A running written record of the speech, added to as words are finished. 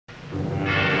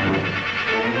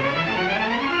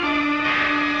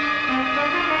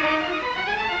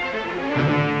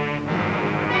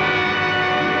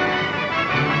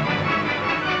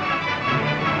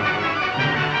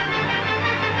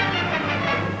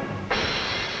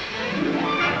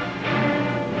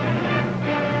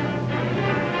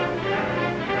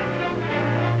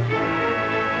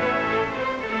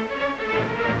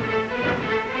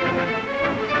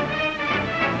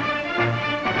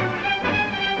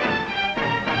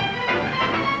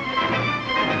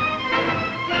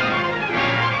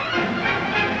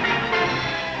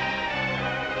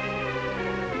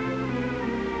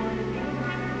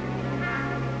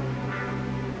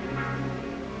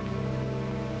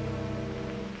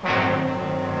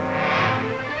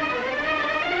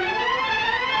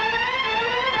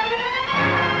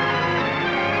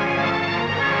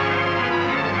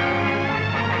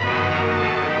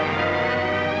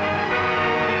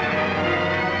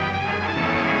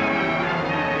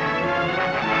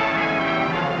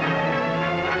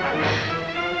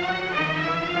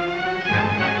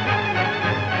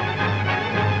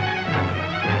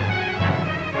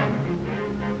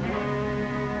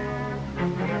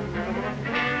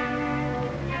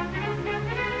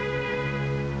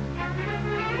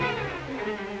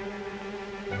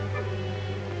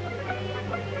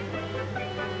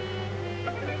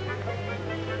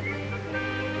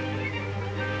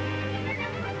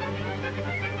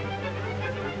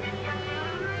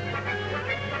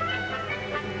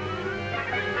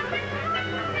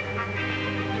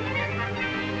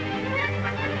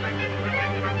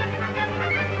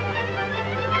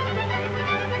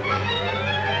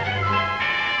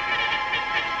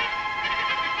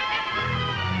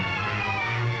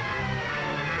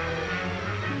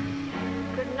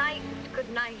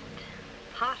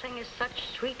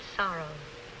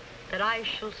that I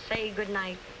shall say good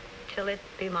night till it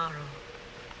be morrow.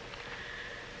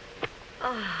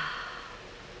 Ah,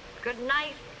 good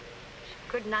night,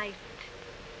 good night.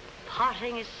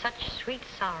 Parting is such sweet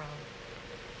sorrow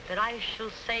that I shall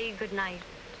say good night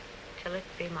till it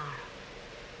be morrow.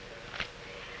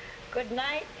 Good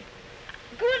night.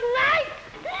 Good night!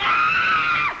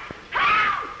 Ah!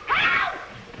 Help! Help!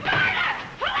 Murder!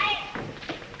 Police!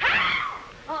 Help!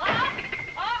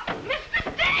 Oh, Mr.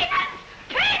 Stevens!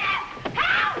 Peter!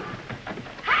 Help!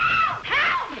 Help!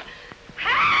 Help!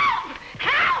 Help!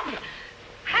 Help!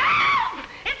 Help!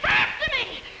 It's after me!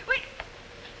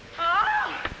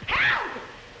 Help! Help!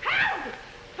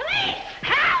 Police!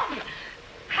 Help!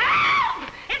 Help!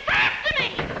 It's after me!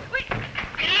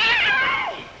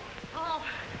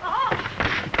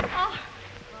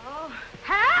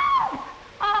 Help!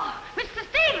 Oh, Mr.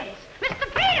 Stevens! Mr.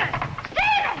 Peter!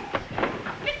 Stevens!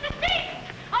 Mr. Stevens!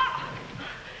 Oh,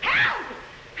 help!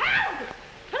 Help!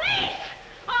 Police!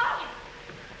 Oh!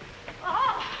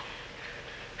 Oh!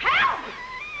 Help!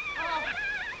 Oh!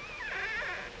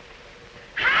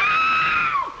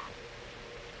 Help!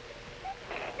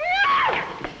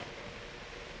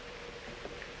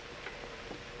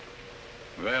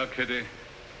 Well, Kitty,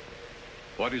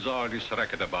 what is all this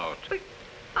racket about?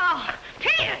 Oh,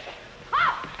 Peters!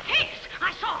 Oh, Hicks!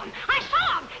 I saw him! I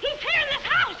saw him! He's here in this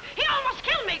house! He almost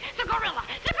killed me! The gorilla!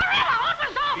 The gorilla! What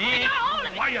was off? I got hold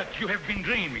of it! Quiet! You have been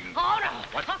dreaming. Oh, no.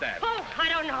 What's that? Oh, I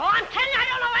don't know. I'm telling you, I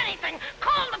don't know anything.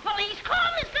 Call the police. Call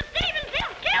Mr. Stevens.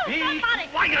 He'll kill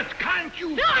somebody. Quiet! Can't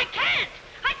you? No, I can't.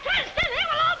 I can't. Still, he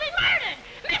will all be murdered.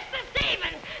 Mr.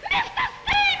 Stevens! Mr.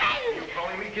 Stevens! You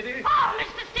calling me, Kitty? Oh,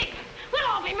 Mr. Stevens! We'll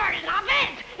all be murdered in our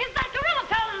beds. It's that gorilla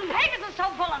fellow that Haggis is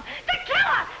so full of. The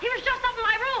killer! He was just up in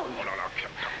my room. Oh, no,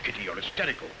 come, Kitty, you're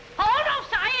hysterical. Oh, no,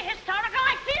 sir. I ain't hysterical.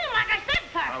 I feel like I said,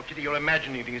 sir. Now, Kitty, you're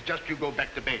imagining things. Just you go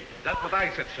back to bed. That's what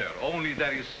I said, sir. Only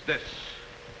there is this.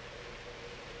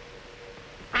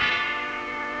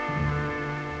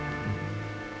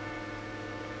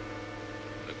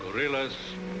 The gorilla's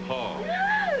paw.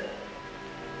 No!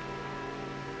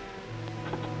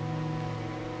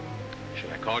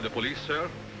 Shall I call the police, sir?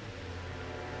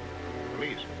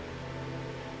 Police?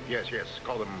 Yes,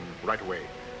 call them right away.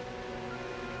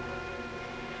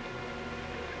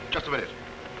 Just a minute.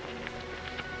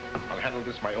 I'll handle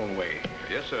this my own way.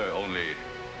 Yes, sir, only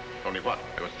what?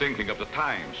 I was thinking of the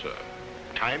time, sir.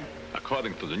 Time?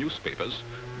 According to the newspapers,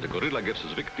 the gorilla gives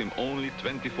his victim only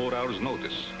 24 hours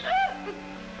notice.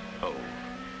 Oh,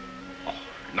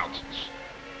 nonsense.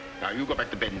 Now, you go back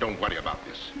to bed and don't worry about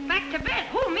this. Back to bed?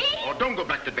 Who, me? Oh, don't go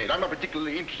back to bed. I'm not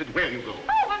particularly interested where you go.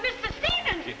 Oh, well, Mr.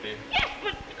 Stevens. Kitty. Yes,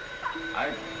 but...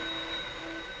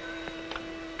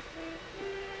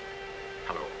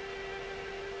 Hello.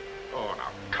 Oh,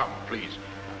 now, come, please.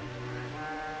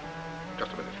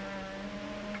 Just a minute.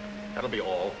 That'll be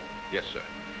all. Yes, sir.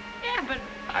 Yeah, but...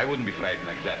 I wouldn't be frightened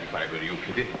like that if I were you,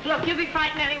 Kitty. Look, you be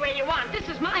frightened any way you want. This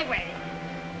is my way.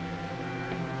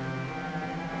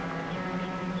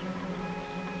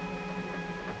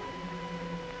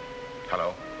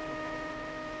 Hello?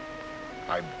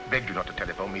 I begged you not to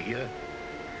telephone me here.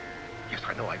 Yes,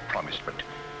 I know I promised, but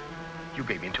you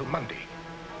gave me until Monday.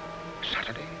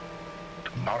 Saturday?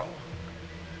 Tomorrow?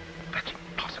 That's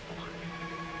impossible.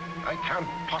 I can't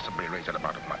possibly raise that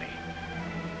amount of money.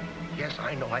 Yes,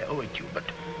 I know I owe it you, but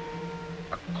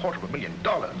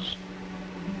 $250,000.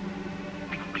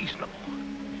 Be reasonable.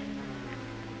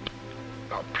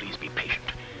 Now, please be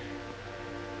patient.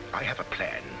 I have a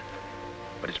plan,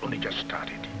 but it's only just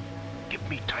started. Give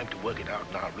me time to work it out,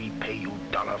 and I'll repay you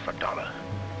dollar for dollar.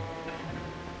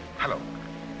 Hello.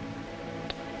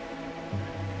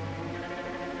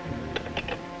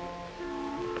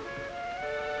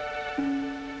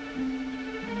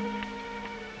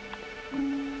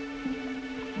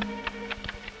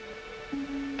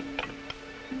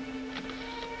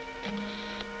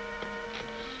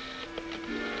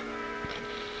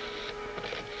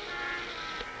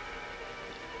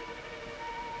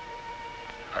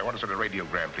 I want to send a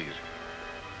radiogram, please.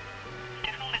 To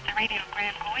whom is the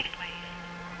radiogram going,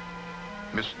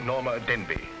 please? Miss Norma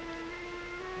Denby,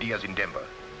 Diaz in Denver,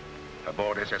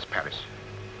 aboard SS Paris.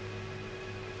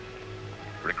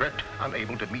 Regret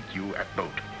unable to meet you at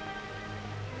boat.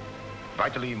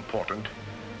 Vitally important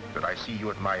that I see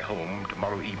you at my home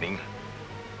tomorrow evening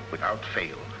without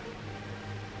fail.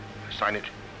 Sign it,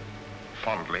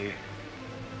 fondly,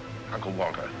 Uncle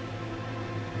Walter.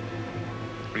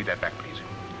 Read that back, please.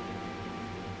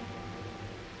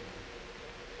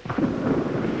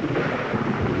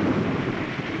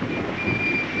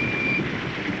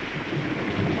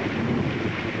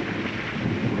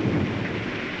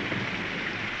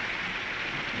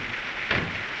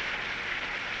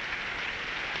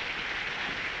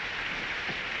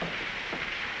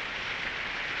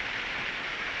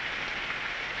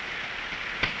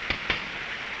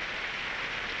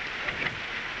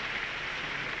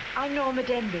 I'm Norma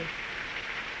Denby.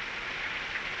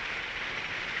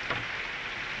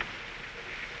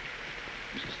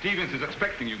 Mr. Stevens is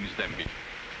expecting you, Miss Denby.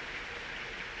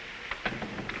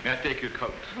 May I take your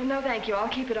coat? Oh, no, thank you. I'll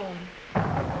keep it on.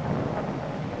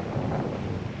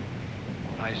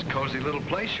 Nice, cozy little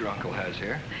place your uncle has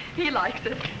here. He likes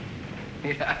it.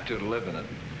 He'd have to live in it.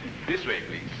 This way,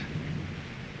 please.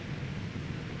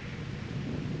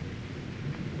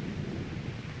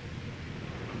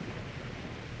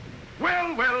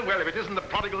 Well, well, well, if it isn't the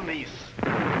prodigal niece.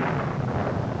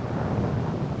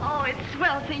 Oh, it's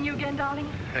swell seeing you again, darling.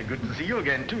 Good to see you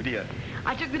again, too, dear.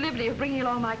 I took the liberty of bringing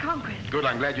along my conquest. Good,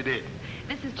 I'm glad you did.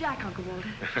 This is Jack, Uncle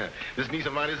Walter. This niece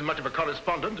of mine isn't much of a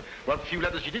correspondent. What few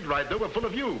letters she did write, though, were full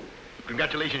of you.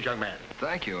 Congratulations, young man.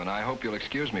 Thank you, and I hope you'll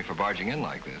excuse me for barging in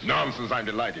like this. Nonsense, I'm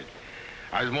delighted.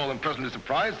 I was more than pleasantly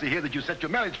surprised to hear that you set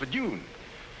your marriage for June.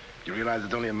 Do you realize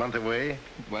it's only a month away?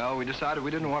 Well, we decided we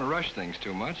didn't want to rush things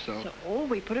too much, so... So,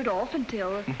 we put it off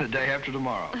until... the day after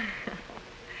tomorrow.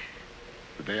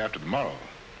 The day after tomorrow?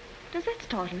 Does that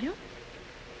startle you?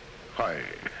 Why,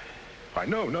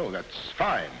 no, that's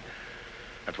fine.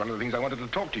 That's one of the things I wanted to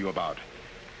talk to you about.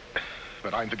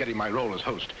 But I'm forgetting my role as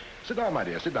host. Sit down, my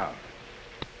dear, sit down.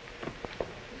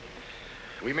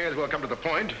 We may as well come to the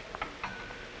point.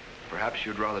 Perhaps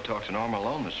you'd rather talk to Norma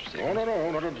alone, Mr. Stevens.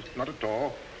 Oh, no, not at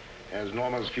all. As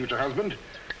Norma's future husband,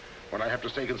 what I have to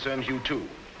say concerns you, too.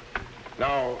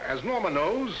 Now, as Norma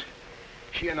knows,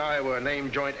 she and I were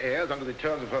named joint heirs under the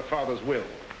terms of her father's will.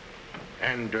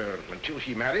 And until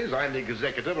she marries, I'm the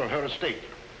executor of her estate.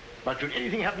 But should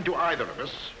anything happen to either of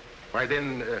us, why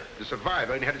then the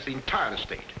survivor inherits the entire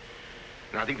estate.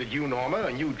 And I think that you, Norma,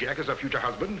 and you, Jack, as her future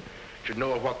husband, should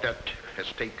know of what that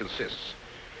estate consists.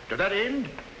 To that end,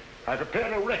 I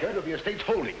prepared a record of the estate's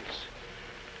holdings.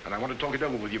 And I want to talk it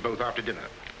over with you both after dinner.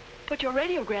 But your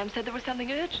radiogram said there was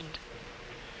something urgent.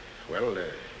 Well,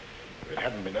 if it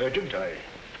hadn't been urgent, I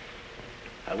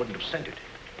wouldn't have sent it.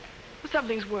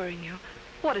 Something's worrying you.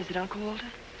 What is it, Uncle Walter?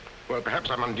 Well, perhaps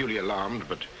I'm unduly alarmed,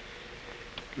 but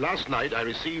last night I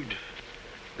received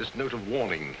this note of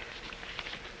warning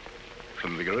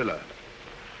from the gorilla.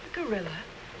 The gorilla?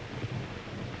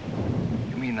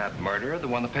 You mean that murderer, the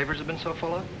one the papers have been so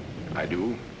full of? I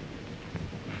do.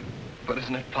 But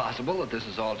isn't it possible that this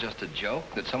is all just a joke,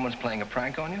 that someone's playing a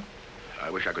prank on you?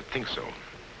 I wish I could think so.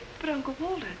 But, Uncle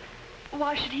Walter,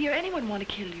 why should he or anyone want to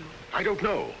kill you? I don't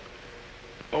know.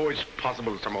 Oh, it's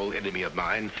possible that some old enemy of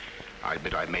mine, I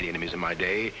admit I've many enemies in my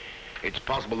day, it's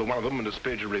possible that one of them, in the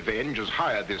spirit of revenge, has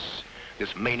hired this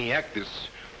maniac, this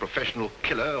professional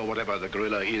killer, or whatever the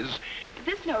gorilla is.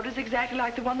 This note is exactly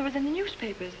like the one that was in the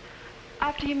newspapers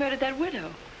after you murdered that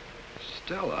widow.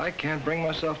 Still, I can't bring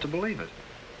myself to believe it.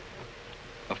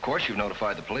 Of course you've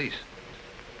notified the police.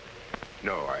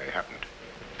 No, I haven't.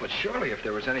 But surely if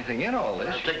there was anything in all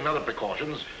this... I've taken other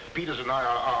precautions. Peters and I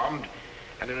are armed.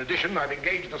 And in addition, I've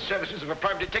engaged the services of a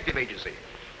private detective agency.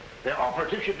 Their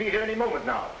operative should be here any moment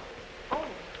now. Oh.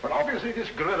 But obviously this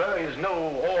gorilla is no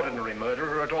ordinary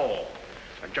murderer at all.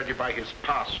 And judging by his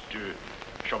past,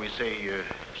 shall we say,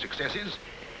 successes,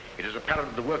 it is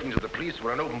apparent that the workings of the police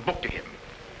were an open book to him.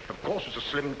 Of course, there's a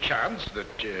slim chance that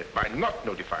by not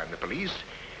notifying the police,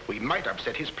 we might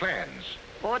upset his plans.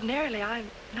 Ordinarily, I'm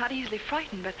not easily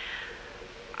frightened, but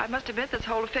I must admit this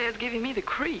whole affair is giving me the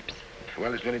creeps.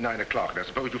 Well, it's nearly 9 o'clock, and I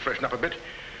suppose you freshen up a bit.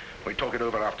 We talk it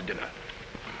over after dinner.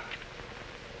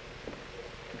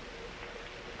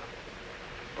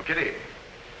 Oh, Kitty,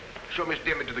 show Miss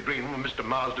Demme to the green room and Mr.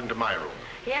 Marsden to my room.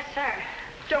 Yes, sir.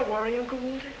 Don't worry, Uncle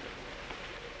Walter.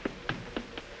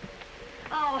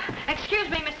 Oh, excuse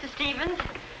me, Mr. Stevens.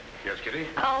 Yes, Kitty?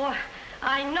 Oh,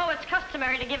 I know it's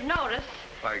customary to give notice.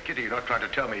 Why, Kitty, you're not trying to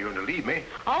tell me you're going to leave me.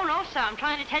 Oh, no, sir. I'm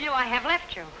trying to tell you I have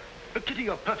left you. But, Kitty,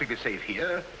 you're perfectly safe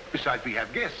here. Besides, we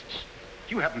have guests.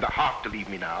 You haven't the heart to leave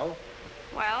me now.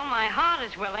 Well, my heart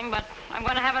is willing, but I'm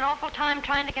going to have an awful time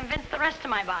trying to convince the rest of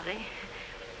my body.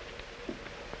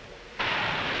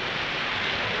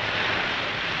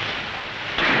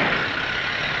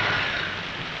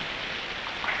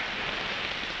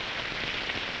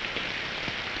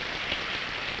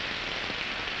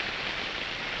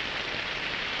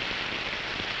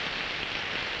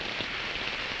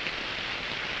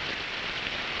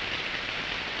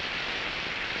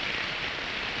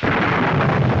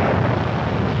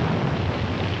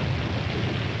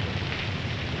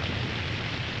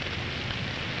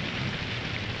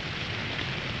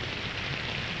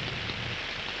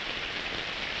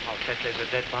 There's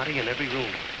a dead body in every room.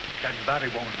 That body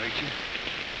won't hurt you.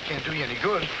 Can't do you any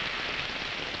good.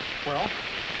 Well,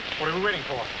 what are we waiting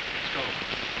for? Let's go.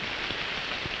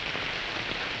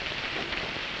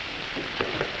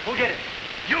 Who'll get it?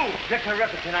 You! You're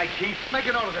terrific tonight, Chief. Make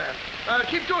a note of that.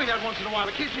 Keep doing that once in a while.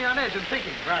 It keeps me on edge and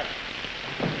thinking. Right.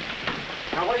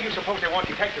 Now, what do you suppose they want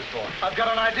detectives for? I've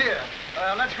got an idea.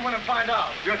 Let's go in and find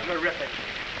out. You're terrific.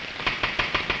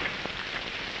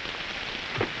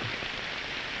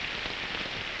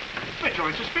 We're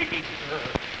joined to speaking.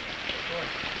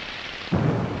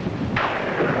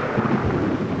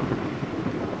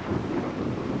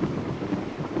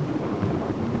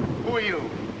 Who are you?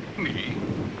 Me?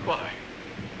 Why,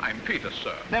 I'm Peter,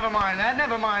 sir. Never mind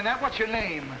that. What's your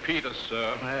name? Peter,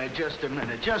 sir. Just a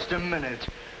minute.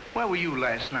 Where were you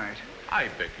last night? I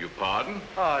beg your pardon.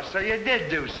 Oh, so you did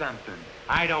do something.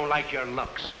 I don't like your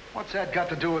looks. What's that got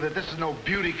to do with it? This is no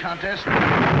beauty contest.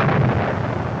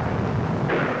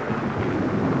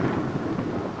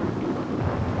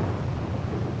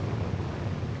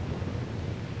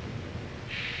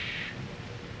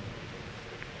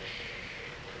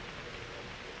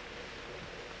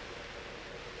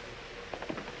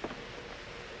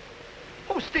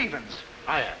 Who's Stevens?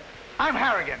 I am. I'm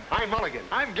Harrigan. I'm Mulligan.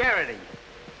 I'm Garrity.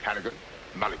 Harrigan,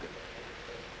 Mulligan,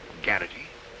 Garrity.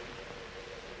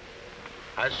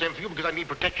 I sent for you because I need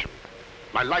protection.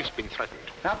 My life's been threatened.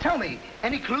 Now tell me,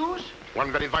 any clues?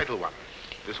 One very vital one.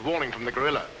 This warning from the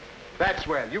gorilla. That's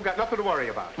well. You've got nothing to worry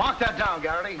about. Mark that down,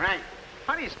 Garrity. Right.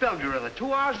 How do you spell gorilla?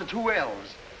 2 R's or 2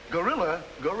 L's? Gorilla.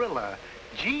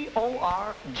 G-O-R-G-G-G-O.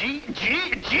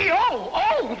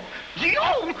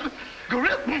 G-O.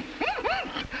 Gorilla.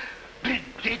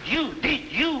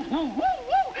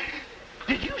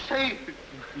 Did you say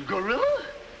gorilla?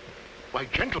 Why,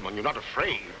 gentlemen, you're not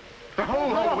afraid.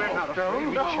 No, we're not afraid.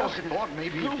 We just thought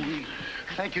maybe if we...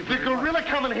 Thank you The very much. gorilla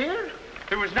coming here?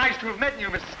 It was nice to have met you,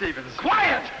 Mr. Stevens.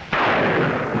 Quiet!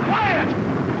 Quiet!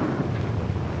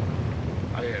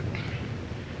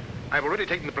 I've already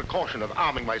taken the precaution of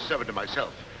arming my servant and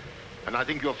myself. And I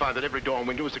think you'll find that every door and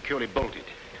window is securely bolted.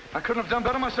 I couldn't have done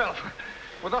better myself.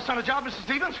 With us on a job, Mr.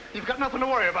 Stevens, you've got nothing to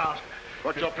worry about.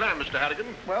 What's your plan, Mr. Harrigan?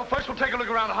 Well, first we'll take a look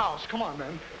around the house. Come on,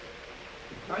 then.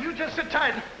 Now, you just sit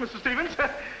tight, Mr. Stevens.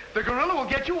 The gorilla will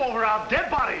get you over our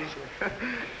dead bodies.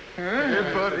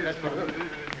 Dead bodies.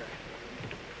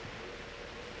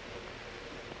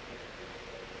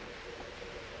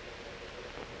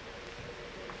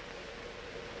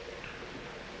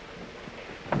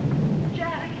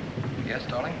 Jack, Yes,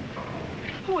 darling?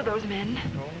 who are those men?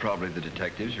 Probably the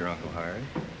detectives your uncle hired.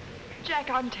 Jack,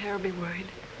 I'm terribly worried.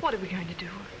 What are we going to do?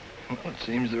 Well, it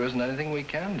seems there isn't anything we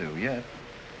can do yet.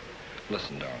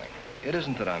 Listen, darling, it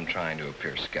isn't that I'm trying to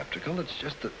appear skeptical. It's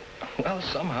just that, well,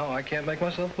 somehow I can't make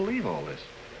myself believe all this.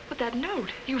 But that note,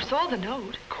 you saw the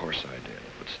note. Of course I did,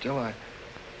 but still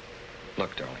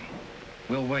Look, darling,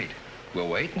 we'll wait. We'll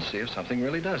wait and see if something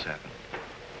really does happen.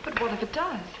 But what if it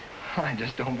does? I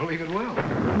just don't believe it will.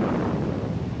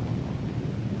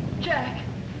 Jack.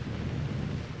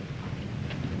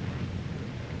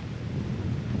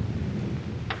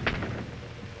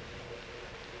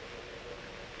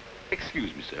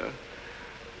 Excuse me, sir.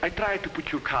 I tried to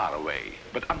put your car away,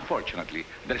 but unfortunately,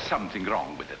 there's something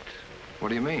wrong with it. What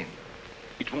do you mean?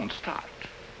 It won't start.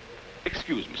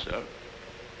 Excuse me, sir.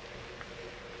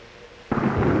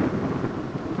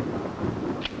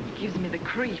 Gives me the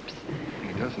creeps.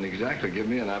 He doesn't exactly give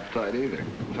me an appetite either.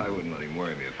 I wouldn't let him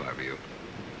worry me if I were you.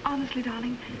 Honestly,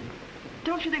 darling,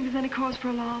 don't you think there's any cause for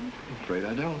alarm? I'm afraid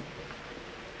I don't.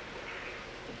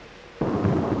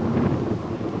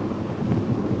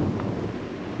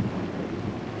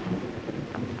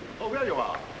 Oh, there you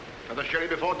are. Another sherry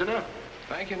before dinner?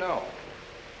 Thank you, no.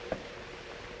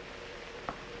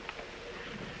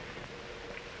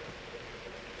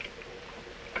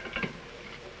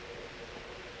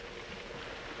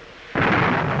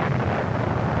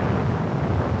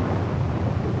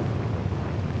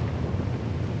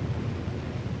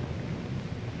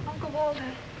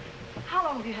 How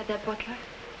long have you had that butler?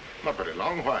 Not very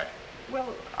long. Why?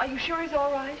 Well, are you sure he's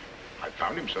all right? I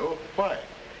found him so. Why?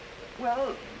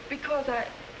 Well, because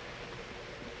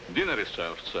Dinner is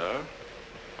served, sir.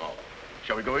 Oh.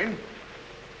 Shall we go in?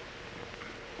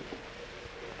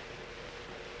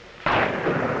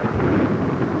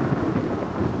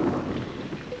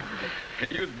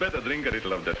 You'd better drink a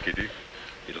little of that, Kitty.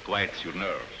 It'll quiet your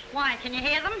nerves. Why, can you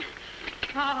hear them?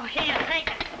 Oh, here, take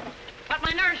it. What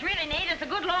my nerves really need is a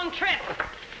good long trip.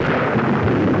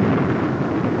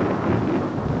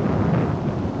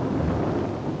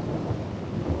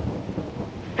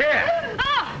 Here.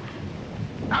 Oh!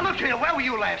 Now, look here. Where were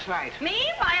you last night? Me?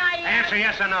 Why, Answer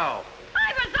yes or no.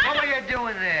 I was What were you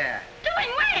doing there? Doing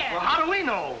where? Well, how do we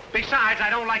know? Besides, I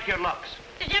don't like your looks.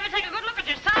 Did you ever take a good look at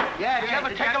yourself? Yeah, did you ever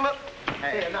did take you- a look?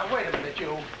 Hey. Here, now, wait a minute,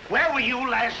 you. Where were you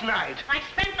last night? I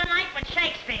spent the night with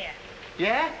Shakespeare.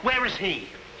 Yeah? Where is he?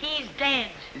 He's dead.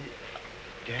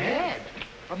 Dead?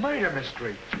 A murder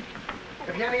mystery.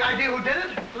 Have you any idea who did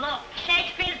it? Look,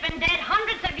 Shakespeare's been dead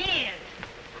hundreds of years.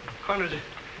 Hundreds.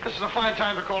 This is a fine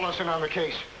time to call us in on the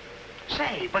case.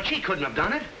 Say, but she couldn't have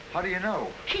done it. How do you know?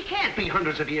 She can't be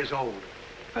hundreds of years old.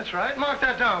 That's right. Mark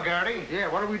that down, Garrity.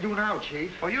 Yeah, what do we do now,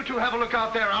 Chief? Well, you two have a look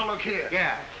out there. I'll look here.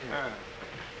 Yeah.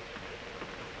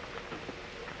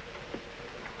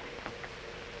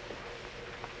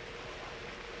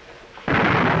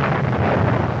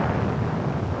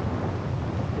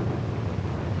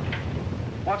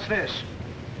 What's this?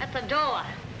 That's a door.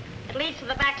 It leads to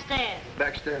the back stairs.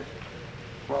 Backstairs.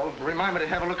 Well, remind me to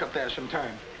have a look up there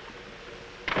sometime.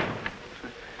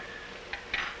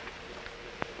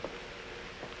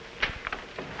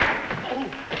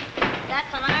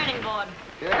 That's an ironing board.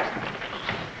 Yes.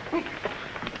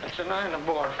 That's an ironing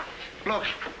board. Look,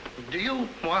 do you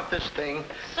want this thing?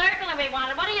 Certainly we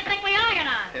want it. What do you think we iron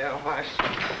on? Yeah, why?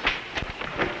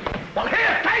 Well,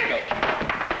 here, take it.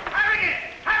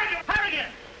 Harrigan!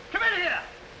 Come in here!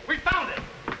 We found it!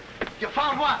 You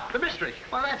found what? The mystery.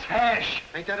 Well, that's hash.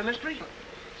 Ain't that a mystery?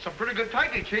 Some pretty good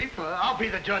tightening, Chief. I'll be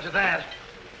the judge of that.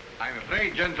 I'm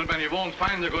afraid, gentlemen, you won't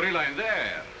find the gorilla in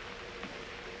there.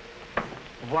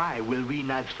 Why will we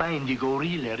not find the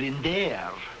gorilla in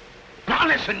there? Now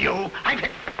listen, you!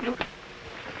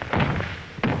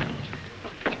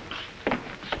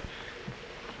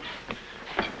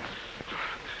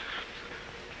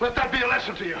 Let that be a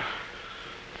lesson to you.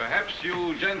 Perhaps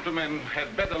you gentlemen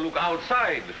had better look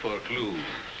outside for clues.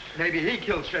 Maybe he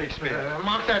killed Shakespeare.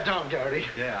 Mark that down, Garrity.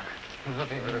 Yeah.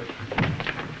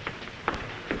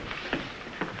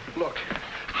 Look,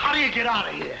 how do you get out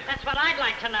of here? That's what I'd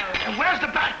like to know. And where's the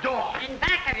back door? In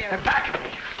back of you. In back of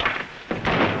me.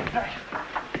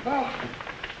 Oh.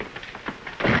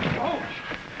 Oh.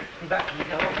 Back we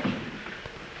go.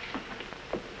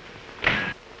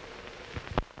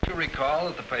 You recall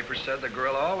that the paper said the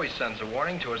gorilla always sends a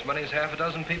warning to as many as half a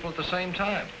dozen people at the same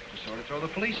time to sort of throw the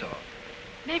police off.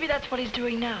 Maybe that's what he's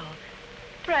doing now.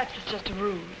 Perhaps it's just a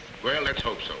ruse. Well, let's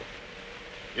hope so.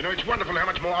 You know, it's wonderful how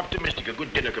much more optimistic a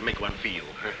good dinner can make one feel.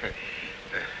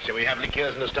 Shall we have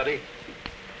liqueurs in the study?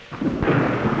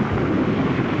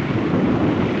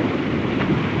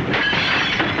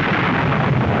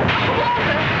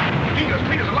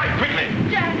 Clean as a light, quickly!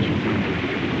 Jack!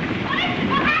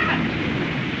 What happened?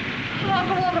 Oh,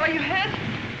 Uncle Walter, are you hurt?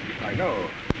 I know.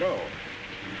 No.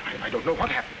 I don't know what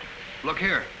happened. Look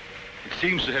here. It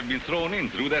seems to have been thrown in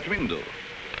through that window.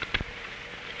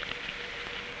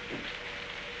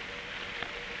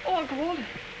 Oh, Uncle Walter,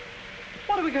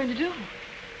 what are we going to do?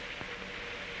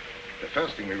 The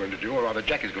first thing we're going to do, or rather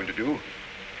Jack is going to do,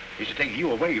 is to take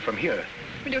you away from here.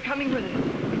 Well, you're coming with us.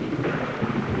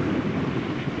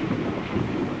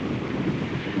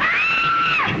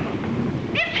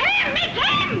 It's him! It's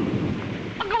him!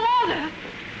 Uncle Walter!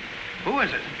 Who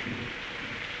is it?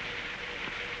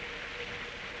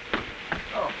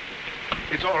 Oh,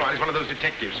 it's all right. It's one of those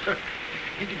detectives.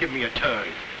 He can give me a turn.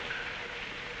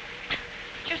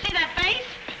 Did you see that face?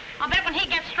 I'll bet when he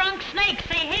gets drunk, snakes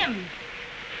see him.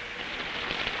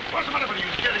 What's the matter with you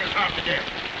scaring us half to death?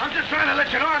 I'm just trying to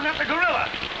let you know I'm not the gorilla.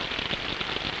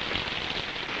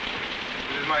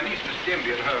 This is my niece, Miss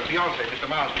Denby, and her fiancé, Mr.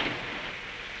 Marsden.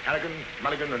 Harrigan,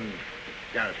 Mulligan, and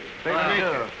Garrity.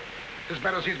 This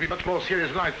matter seems to be much more serious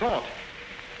than I thought.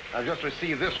 I've just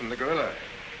received this from the gorilla.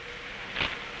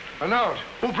 A note.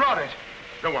 Who brought it?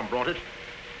 No one brought it.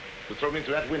 It was thrown in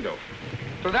through that window.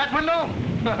 Through that window?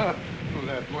 Through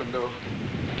that window.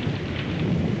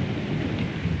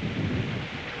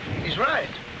 He's right.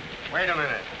 Wait a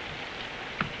minute.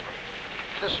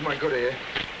 This is my good ear.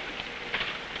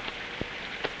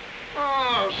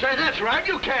 Oh, say, that's right.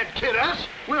 You can't kid us.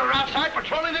 We were outside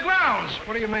patrolling the grounds.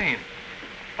 What do you mean?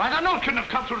 Why, the note couldn't have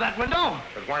come through that window.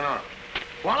 But why not?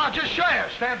 Well, I'll just show you.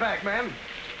 Stand back, man.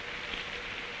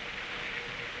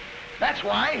 That's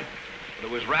why. But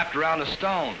it was wrapped around a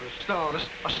stone. A stone.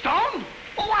 A stone?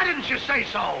 Well, why didn't you say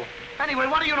so? Anyway,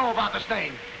 what do you know about the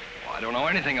stain? Well, I don't know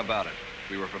anything about it.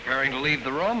 We were preparing to leave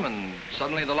the room, and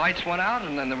suddenly the lights went out,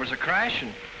 and then there was a crash,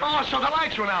 and... Oh, so the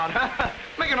lights went out, huh?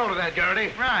 Make a note of that,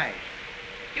 Garrity. Right.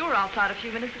 You were outside a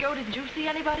few minutes ago. Didn't you see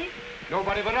anybody?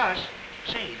 Nobody but us.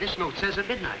 Say, this note says at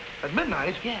midnight. At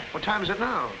midnight? Yeah. What time is it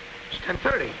now? It's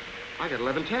 10:30. I got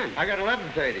 11:10. I got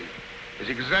 11:30. It's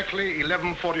exactly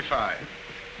 11:45.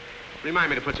 Remind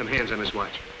me to put some hands on this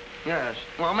watch. Yes.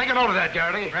 Well, make a note of that,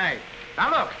 Garrity. Right. Now,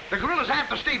 look, the gorilla's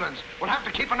after Stevens. We'll have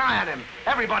to keep an eye on him.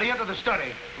 Everybody into the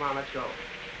study. Come on, let's go.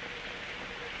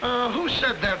 Who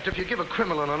said that if you give a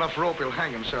criminal enough rope, he'll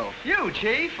hang himself? You,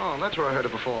 Chief. Oh, that's where I heard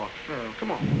it before.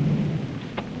 Come on.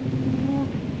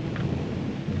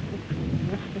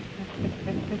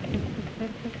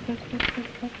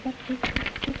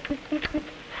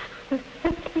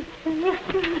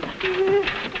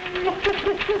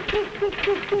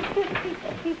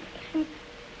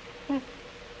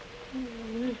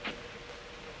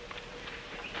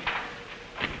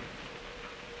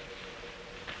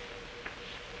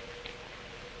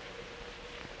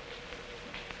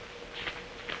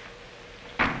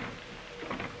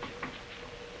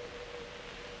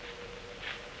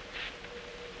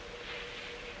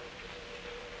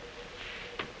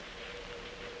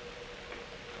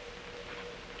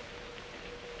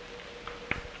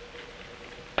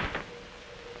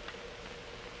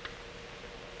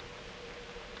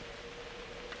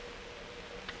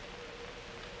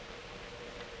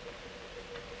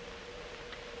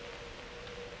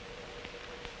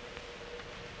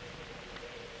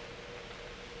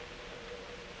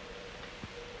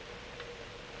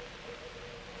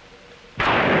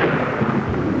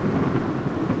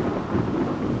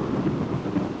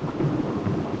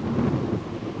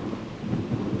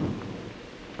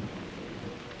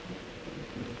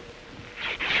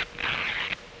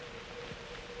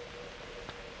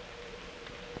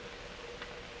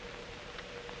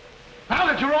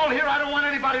 You're all here. I don't want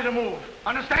anybody to move.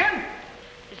 Understand?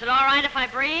 Is it all right if I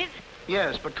breathe?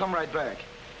 Yes, but come right back.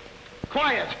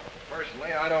 Quiet.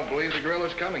 Personally, I don't believe the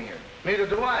gorilla's coming here. Neither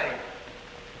do I.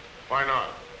 Why not?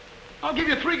 I'll give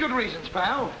you 3 good reasons,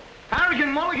 pal.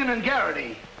 Harrigan, Mulligan, and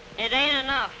Garrity. It ain't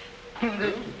enough.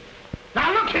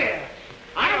 Now, look here.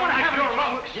 I don't want to have your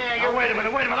looks. Yeah, you wait a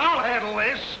minute. I'll handle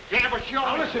this. Yeah, but you...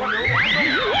 Now, listen,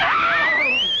 you.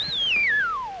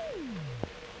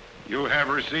 You have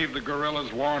received the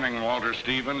gorilla's warning, Walter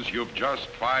Stevens. You've just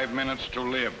 5 minutes to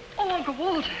live. Oh, Uncle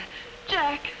Walter.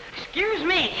 Jack. Excuse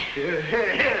me.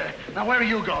 Here. Now, where are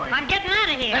you going? I'm getting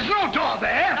out of here. There's no door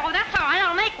there. Oh, that's all right.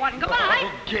 I'll make one. Goodbye.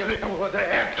 Oh, get it over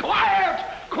there. Quiet!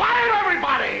 Quiet,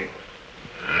 everybody!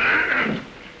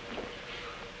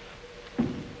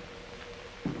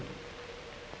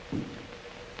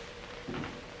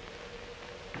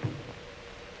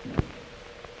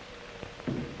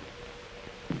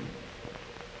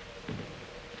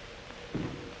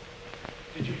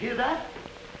 Did you hear that?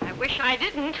 I wish I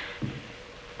didn't.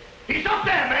 He's up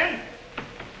there, men!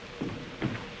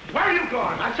 Where are you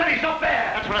going? I said he's up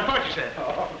there. That's what I thought you said.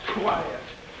 Oh, quiet.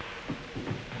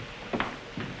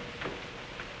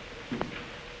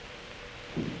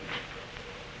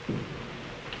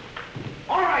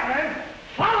 All right, men.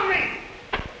 Follow me.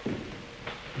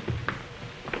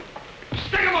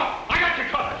 Stick him up. I got you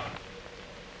covered.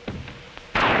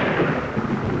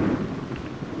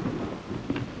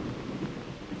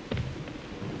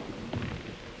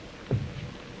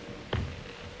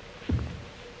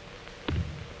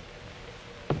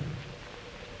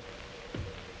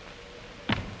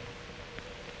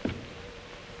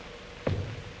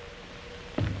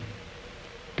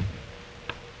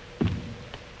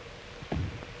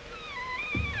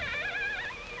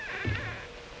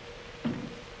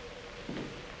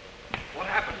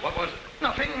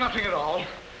 Nothing at all.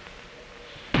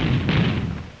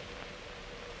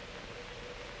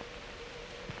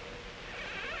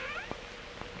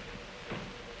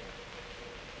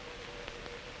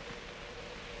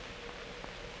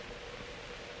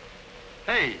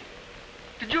 Hey,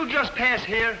 did you just pass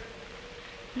here?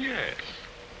 Yes.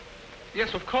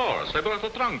 Yes, of course. I brought a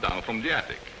trunk down from the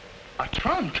attic. A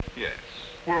trunk? Yes.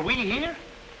 Were we here?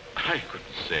 I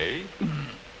couldn't say.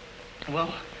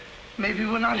 Well, maybe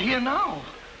we're not here now.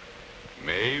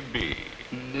 Maybe.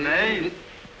 Maybe.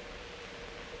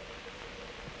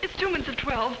 It's 2 minutes of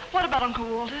 12. What about Uncle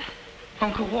Walter?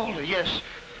 Uncle Walter, yes.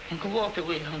 Uncle Walter,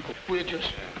 we're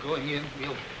just going in.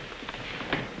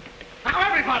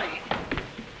 Now, everybody!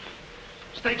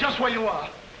 Stay just where you are.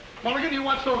 Mulligan, you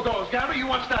watch those doors. Gary, you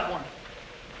watch that one.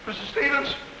 Mr.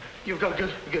 Stevens, you've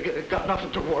got nothing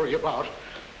to worry about.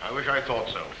 I wish I thought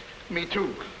so. Me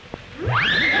too.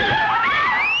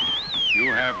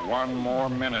 You have 1 more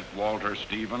minute, Walter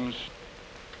Stevens.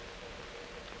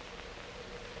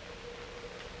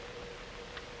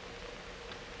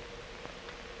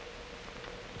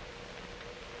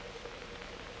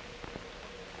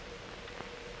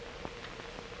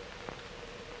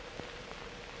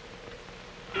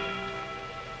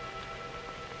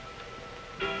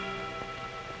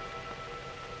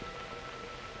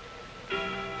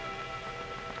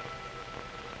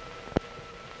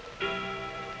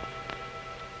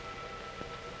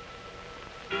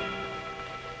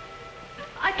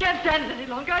 I can't stand it any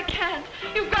longer. I can't.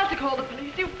 You've got to call the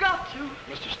police. You've got to.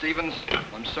 Mr. Stevens,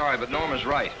 I'm sorry, but Norma's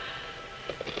right.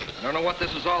 I don't know what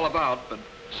this is all about, but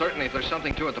certainly if there's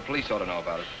something to it, the police ought to know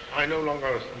about it. I no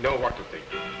longer know what to think.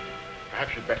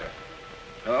 Perhaps you'd better.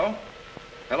 Hello?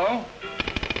 Hello?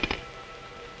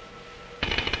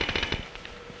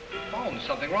 Oh, there's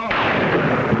something wrong.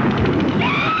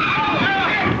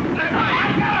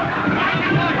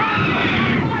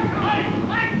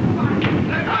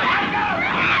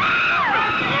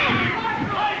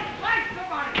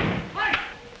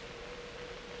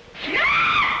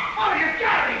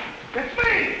 It's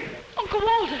me! Uncle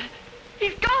Walter,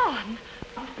 he's gone.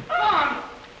 Gone?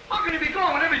 How can he be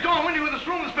gone when every door and window in this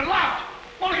room has been locked?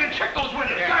 Mulligan, check those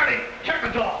windows. Garrity, check the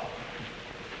door.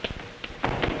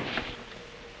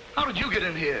 How did you get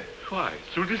in here? Why,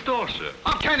 through this door, sir.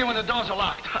 How can you when the doors are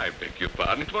locked? I beg your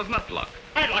pardon, it was not locked.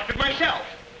 I locked it myself.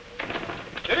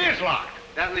 It is locked.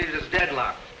 That leaves us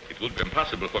deadlocked. It would be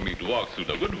impossible for me to walk through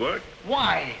the woodwork.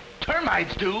 Why?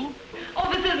 Termites do. Oh,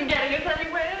 this isn't getting us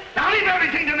anywhere. Now leave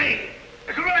everything to me.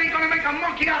 The gorilla ain't gonna make a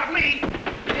monkey out of me.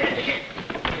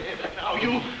 Now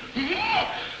you.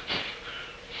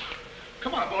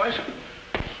 Come on, boys.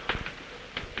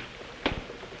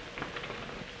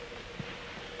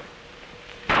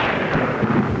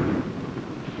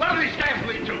 Where do these stairs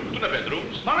lead to? To the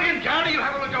bedrooms. Mulligan, Garrity, you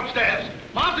have a look upstairs.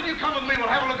 Marsden, you come with me. We'll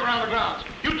have a look around the grounds.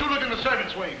 You two look in the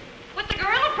servants' wing. With the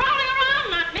gorilla prowling around,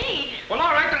 not me. Well,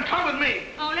 all right, then come with me.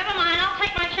 Oh, never mind. I'll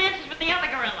take my chances with the other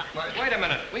gorilla. Wait a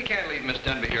minute. We can't leave Miss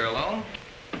Denby here alone.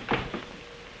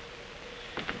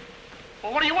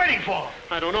 Well, what are you waiting for?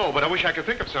 I don't know, but I wish I could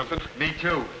think of something. Me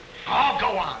too. Oh,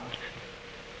 go on.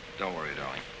 Don't worry,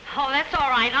 darling. Oh, that's all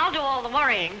right. I'll do all the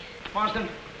worrying. Marsden,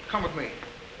 come with me.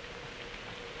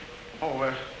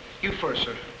 Oh, you first,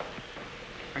 sir.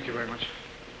 Thank you very much.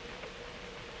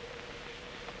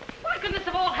 Why couldn't this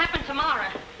have all happened tomorrow?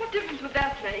 What difference would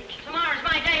that make? Tomorrow's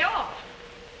my day off.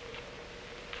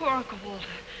 Poor Uncle Walter.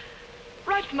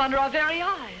 Right from under our very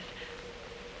eyes.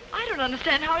 I don't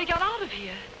understand how he got out of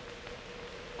here.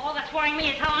 All that's worrying me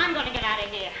is how I'm going to get out of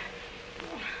here.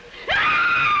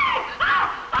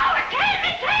 Oh, it's him!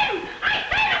 It's him! I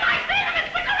seen him! I seen him!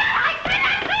 It's the gorilla! I seen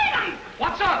him!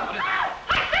 What's up?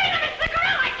 I seen him! It's the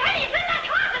gorilla! I tell you, he's in that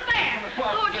closet there!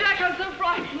 Oh, Jack, I'm so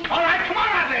frightened. All right, come on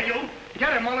out there, you.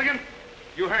 Get him, Mulligan.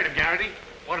 You heard him, Garrity.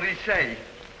 What did he say?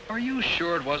 Are you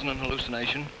sure it wasn't an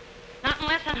hallucination? Not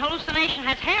unless an hallucination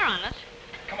has hair on it.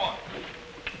 Come on.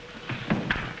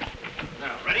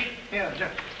 Now, ready? Yeah,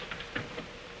 Jack.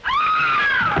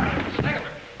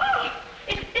 Oh,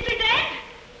 is he dead?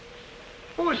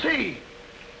 Who is he?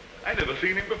 I never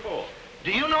seen him before.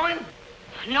 Do you know him?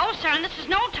 No, sir, and this is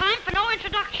no time for no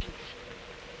introductions.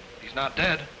 He's not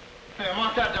dead. Yeah,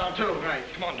 mark that down, too. Right.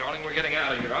 Come on, darling. We're getting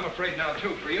out of here. I'm afraid now,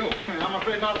 too, for you. Yeah, I'm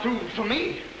afraid not, too, for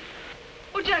me.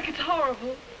 Oh, Jack, it's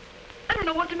horrible. I don't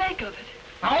know what to make of it.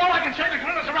 Now, all I can say, the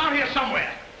gorilla's around here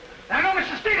somewhere. And I know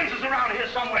Mr. Stevens is around here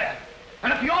somewhere.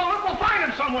 And if you all look, we'll find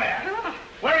him somewhere.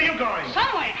 Where are you going?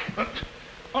 Somewhere.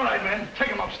 All right, men. Take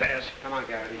him upstairs. Come on,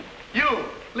 Garrity. You,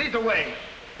 lead the way.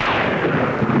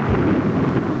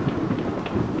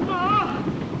 Oh.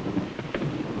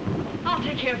 I'll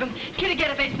take care of him. Kitty,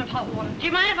 get a basin of hot water. Do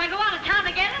you mind if I go out of town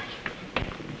to get it?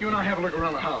 You and I have a look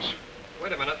around the house.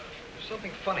 Wait a minute. There's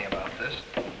something funny about this.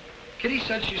 Kitty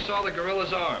said she saw the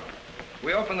gorilla's arm.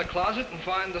 We open the closet and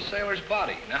find the sailor's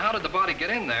body. Now, how did the body get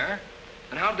in there?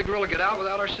 And how did the gorilla get out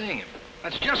without our seeing him?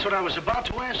 That's just what I was about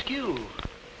to ask you.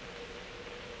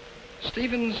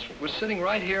 Stevens was sitting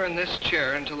right here in this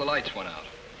chair until the lights went out.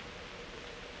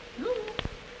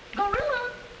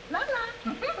 Gorilla. La la.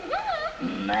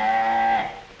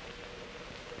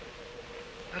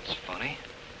 That's funny.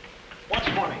 What's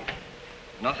funny?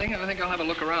 Nothing. I think I'll have a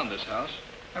look around this house.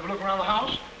 Have a look around the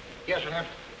house? Yes, we'll have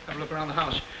a look around the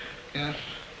house. Yeah.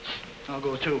 I'll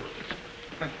go, too.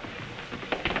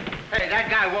 Hey, that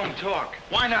guy won't talk.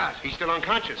 Why not? He's still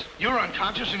unconscious. You're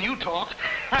unconscious and you talk.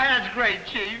 That's great,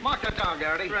 Chief. Mark that down,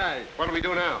 Garrity. Right. What do we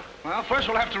do now? Well, first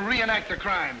we'll have to reenact the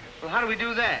crime. Well, how do we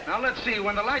do that? Now, let's see.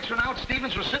 When the lights went out,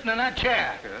 Stevens was sitting in that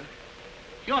chair. Yeah?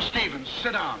 You're Stevens.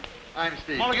 Sit down. I'm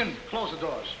Steve. Mulligan, close the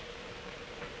doors.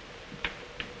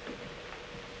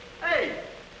 Hey,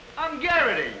 I'm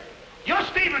Garrity. You're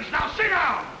Stevens. Now, sit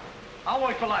down. I'll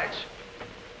wait for lights.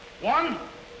 1,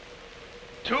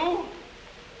 2,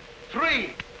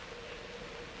 3.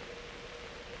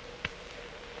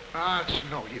 Ah, it's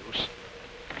no use.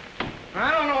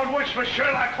 I don't know it works for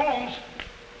Sherlock Holmes.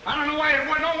 I don't know why it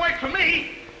don't work for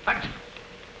me.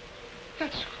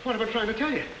 That's what I've been trying to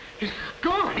tell you. He's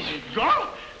gone. He's gone?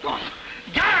 Gone.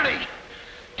 Garrity!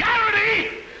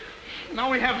 Garrity! Now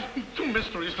we have 2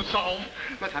 mysteries to solve.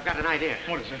 Look, I've got an idea.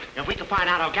 What is it? If we can find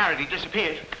out how Garrity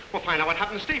disappeared, we'll find out what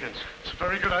happened to Stevens. It's a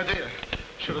very good idea.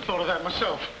 Should have thought of that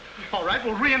myself. All right,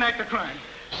 we'll reenact the crime.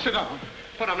 Sit down.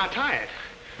 But I'm not tired.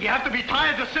 You have to be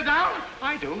tired to sit down?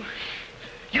 I do.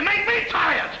 You make me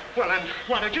tired. Well, then,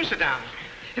 why don't you sit down?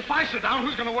 If I sit down,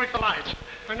 who's going to work the lights?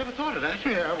 I never thought of that.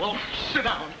 Yeah, well, sit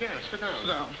down. Yeah, sit down. Sit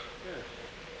down.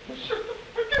 Yeah.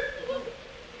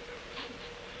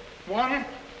 One,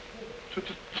 two,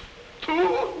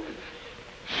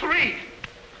 three.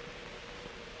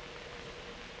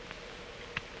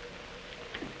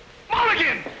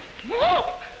 Mulligan!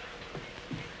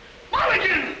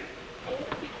 Mulligan!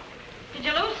 Did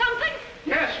you lose something?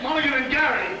 Yes, Mulligan and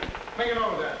Gary. Bring it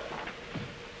over there.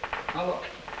 Now look,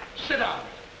 sit down.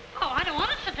 Oh, I don't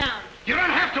want to sit down. You don't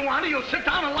have to want it. You'll sit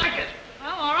down and like it.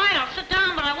 Well, all right, I'll sit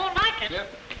down, but I won't like it.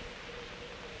 Yep.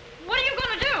 What are you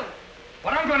going to do?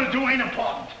 What I'm going to do ain't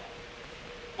important.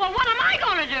 Well, what am I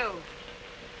going to do?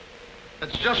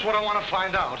 That's just what I want to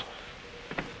find out.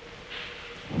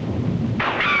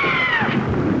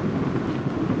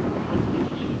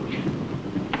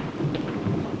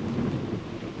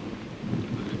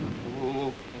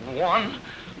 One,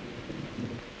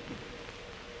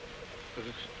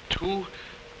 two,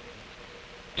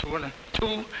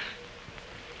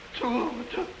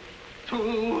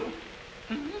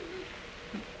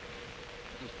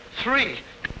 three.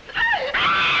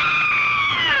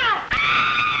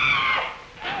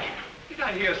 Did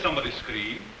I hear somebody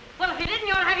scream? Well, if you didn't,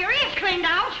 you ought to have your ears cleaned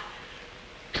out.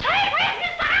 Say, where's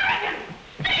Mr. Harrigan?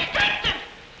 The detective!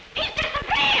 He's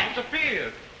disappeared!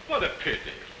 Disappeared? What a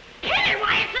pity. Pity,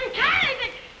 why, it's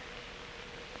entirely...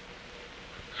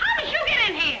 How did you get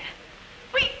in here?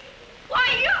 Why,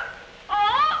 you...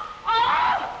 Oh!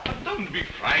 Don't be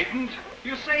frightened.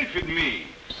 You're safe with me.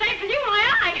 Safe with you,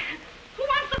 my. Who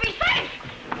wants to be safe?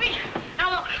 Now,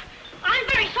 look, I'm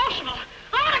very sociable.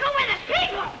 I want to go where there's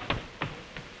people.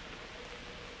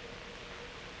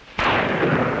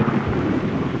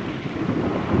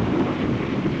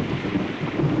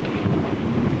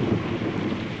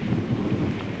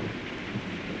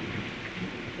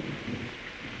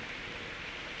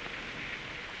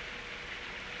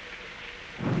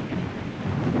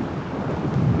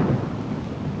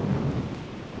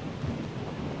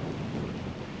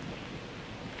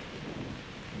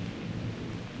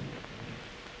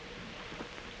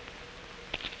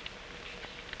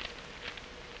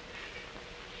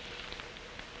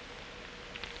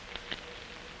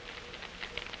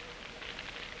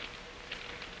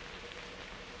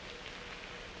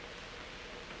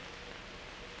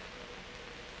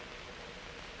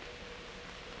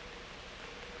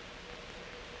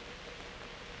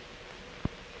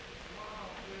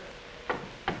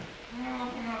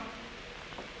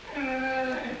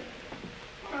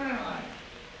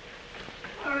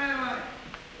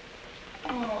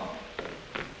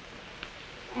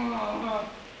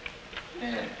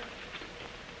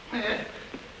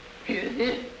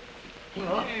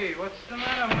 Hey, what's the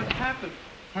matter? What's happened?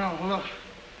 Oh, look.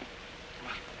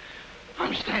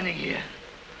 I'm standing here,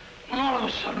 and all of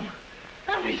a sudden,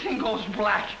 everything goes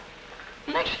black.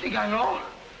 Next thing I know,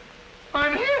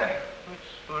 I'm here.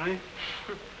 That's funny.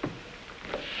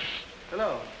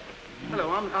 Hello.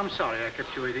 Hello, I'm sorry I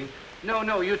kept you waiting.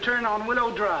 No, you turn on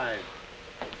Willow Drive.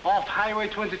 Off Highway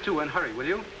 22, and hurry, will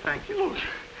you? Thank you. Look,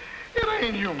 it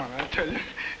ain't human, I tell you.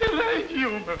 It ain't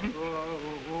human.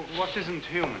 What isn't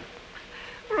human?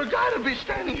 For a guy to be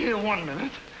standing here 1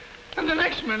 minute, and the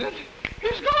next minute,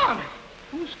 he's gone.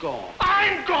 Who's gone?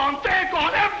 I'm gone, they're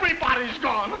gone, everybody's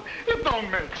gone. It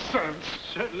don't make sense.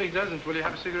 Certainly doesn't. Will you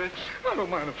have a cigarette? I don't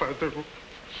mind if I do.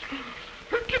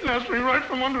 He kidnaps me right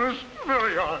from under his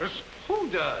very eyes. Who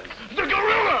does? The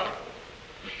gorilla!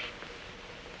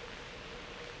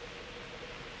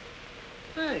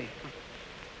 Hey,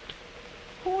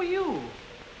 who are you?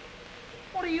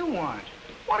 What do you want?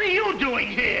 What are you doing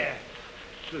here?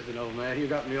 Listen, old man, you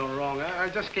got me all wrong. I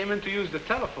just came in to use the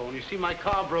telephone. You see, my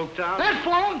car broke down. That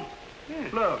phone? Yeah.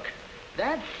 Look,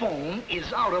 that phone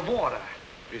is out of order.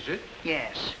 Is it?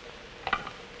 Yes.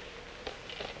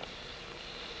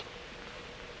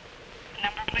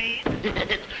 Number, please.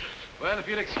 Well, if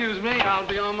you'll excuse me, I'll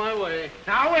be on my way.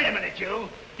 Now, wait a minute, you.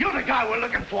 You're the guy we're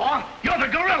looking for. You're the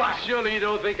gorilla. Surely you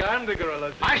don't think I'm the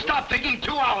gorilla, do you? I stopped thinking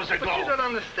 2 hours ago. But you don't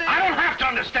understand. I don't have to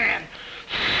understand.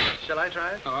 Shall I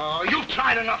try it? Oh, you've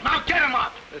tried enough. Now get him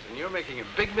up. Listen, you're making a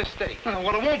big mistake.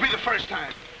 Well, it won't be the first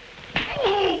time.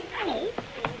 Oh,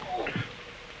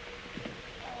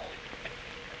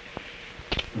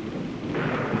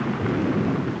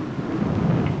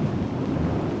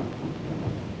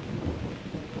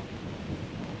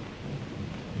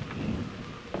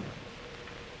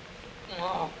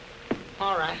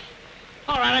 all right.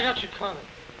 All right, I got you covered.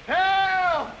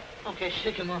 Help! Okay,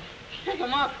 stick him up. Stick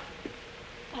him up.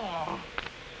 Oh,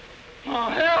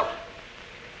 help!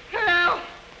 Help!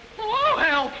 Oh,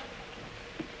 help!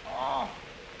 Oh,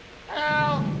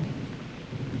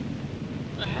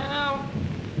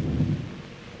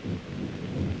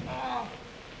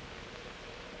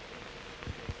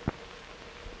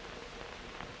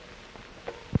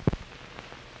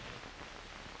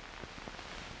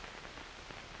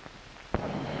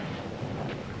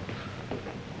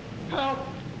 Help!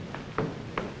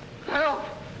 Help!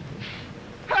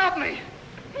 Help me!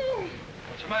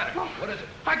 What's the matter? What is it?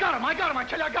 I got him, I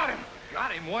tell you, I got him.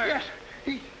 Got him where? Yes,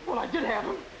 well, I did have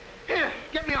him. Here,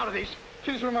 get me out of these.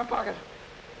 These are in my pocket.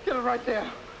 Get it right there.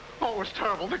 Oh, it was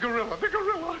terrible. The gorilla.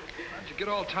 How'd you get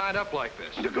all tied up like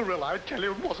this? The gorilla, I tell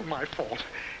you, it wasn't my fault.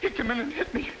 He came in and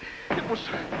hit me. It was...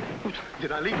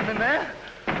 Did I leave him in there?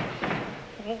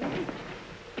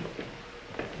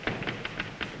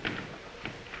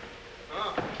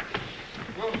 Oh.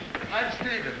 Well, I'm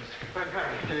Stevens. I'm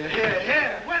Harry.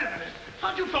 Here, wait a minute.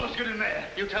 How'd you fellas get in there?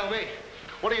 You tell me.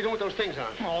 What are you doing with those things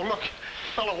on? Oh, look.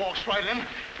 Fellow walks right in.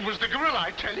 It was the gorilla,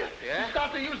 I tell you. Yeah? He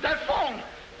started to use that phone.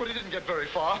 But he didn't get very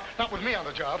far. Not with me on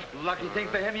the job. Lucky thing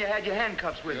for him, you had your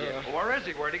handcuffs with you. Well, where is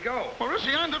he? Where'd he go? Where is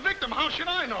he? I'm the victim. How should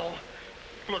I know?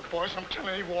 Look, boys, I'm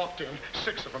telling you, he walked in.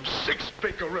 6 of them. 6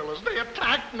 big gorillas. They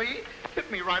attacked me.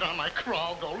 Hit me right on my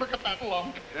crown. Go, look at that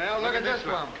lump. Yeah, look at this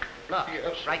lump. Look,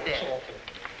 yes, right there. it's awful.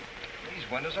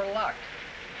 These windows are locked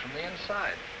from the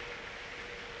inside.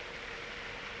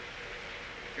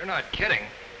 You're not kidding.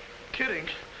 Kidding?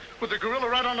 With the gorilla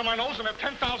right under my nose and a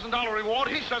 $10,000 reward,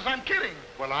 he says I'm kidding.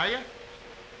 Well, are you?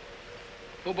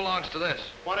 Who belongs to this?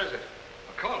 What is it?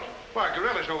 A coat. Why,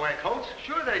 gorillas don't wear coats.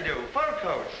 Sure they do. Fur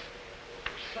coats.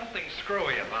 Something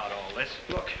screwy about all this.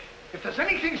 Look, if there's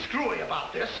anything screwy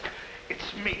about this,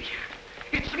 it's me.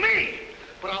 It's me!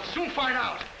 But I'll soon find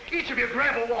out. Each of you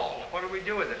grab a wall. What do we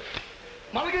do with it?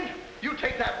 Mulligan, you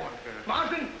take that one.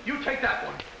 Marsden, you take that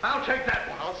one. I'll take that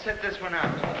one. I'll set this one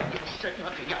out. You set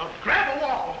nothing out. Grab a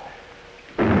wall.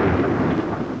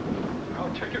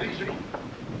 I'll take it easy.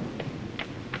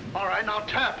 All right, now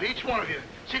tap, each one of you.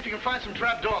 See if you can find some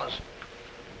trap doors.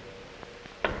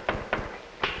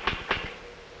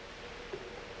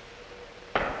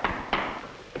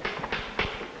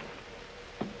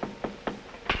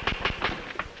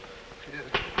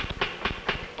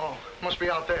 Oh, must be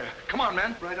out there. Come on,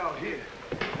 men. Right out here.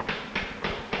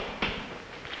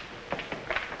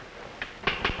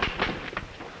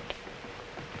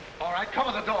 All right,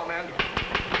 cover the door, man.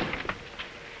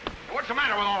 What's the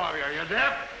matter with all of you? You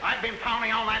deaf? I've been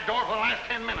pounding on that door for the last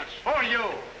 10 minutes. Who are you?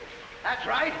 That's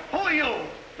right. Who are you?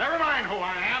 Never mind who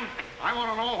I am. I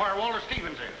want to know where Walter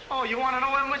Stevens is. Oh, you want to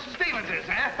know where Mr. Stevens is,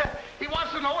 huh? He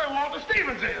wants to know where Walter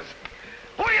Stevens is.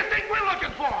 Who do you think we're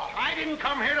looking for? I didn't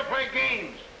come here to play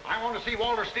games. I want to see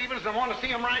Walter Stevens and want to see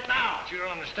him right now. But you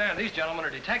don't understand. These gentlemen are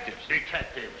detectives.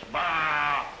 Detectives?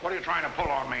 Bah! What are you trying to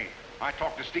pull on me? I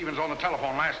talked to Stevens on the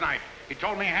telephone last night. He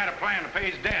told me he had a plan to pay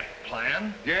his debt.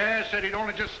 Plan? Yeah, said he'd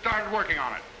only just started working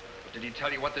on it. Did he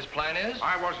tell you what this plan is?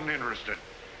 I wasn't interested.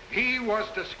 He was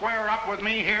to square up with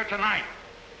me here tonight.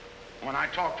 When I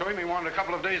talked to him, he wanted a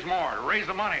couple of days more to raise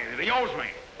the money that he owes me.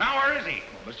 Now, where is he?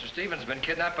 Well, Mr. Stevens has been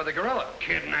kidnapped by the gorilla.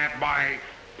 Kidnapped by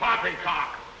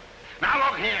poppycock. Now,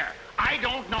 look here. I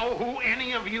don't know who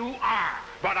any of you are,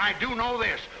 but I do know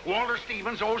this. Walter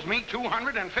Stevens owes me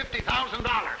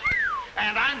 $250,000.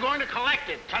 And I'm going to collect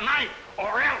it tonight,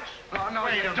 or else. Oh, no,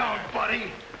 you don't, buddy.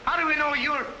 How do we know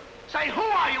you're... Say, who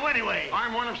are you anyway?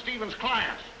 I'm one of Stevens'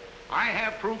 clients. I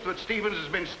have proof that Stevens has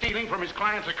been stealing from his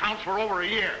clients' accounts for over a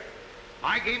year.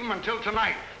 I gave him until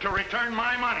tonight to return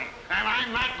my money, and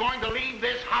I'm not going to leave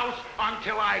this house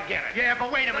until I get it. Yeah,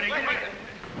 but wait a minute. Wait.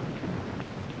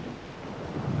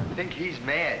 I think he's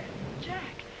mad.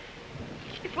 Jack,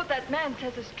 if what that man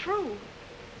says is true,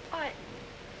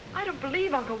 I don't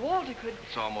believe Uncle Walter could...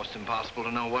 It's almost impossible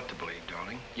to know what to believe,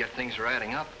 darling. Yet things are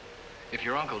adding up. If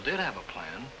your uncle did have a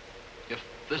plan, if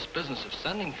this business of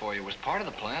sending for you was part of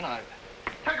the plan,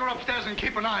 Take her upstairs and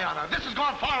keep an eye on her. This has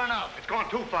gone far enough. It's gone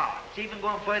too far. It's even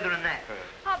going further than that.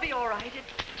 I'll be all right.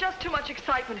 It's just too much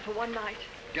excitement for one night.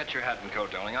 Get your hat and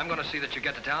coat, darling. I'm going to see that you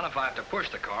get to town if I have to push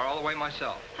the car all the way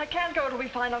myself. I can't go till we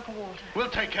find Uncle Walter. We'll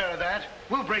take care of that.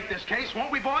 We'll break this case,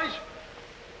 won't we, boys?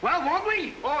 Well, won't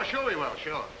we? Oh, sure we will,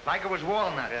 sure. Like it was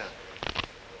walnuts. Yeah.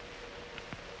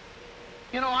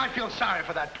 You know, I feel sorry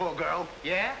for that poor girl.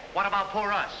 Yeah? What about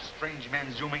poor us? Strange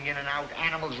men zooming in and out,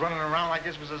 animals running around like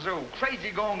this was a zoo.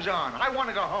 Crazy goings on. I want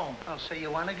to go home. Oh, so you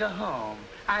want to go home?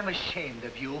 I'm ashamed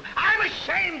of you. I'm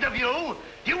ashamed of you!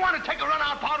 Do you want to take a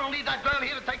run-out part and leave that girl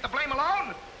here to take the blame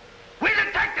alone? We're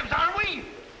detectives, aren't we?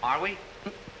 Are we?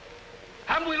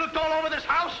 Haven't we looked all over this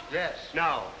house? Yes.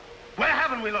 No. Where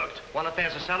haven't we looked? Well, if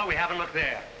there's a cellar, we haven't looked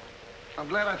there. I'm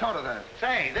glad I thought of that.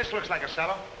 Say, this looks like a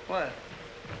cellar. What?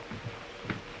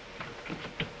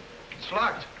 It's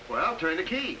locked. Well, turn the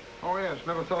key. Oh, yes,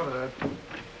 never thought of that.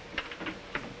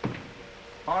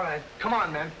 All right, come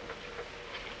on, men.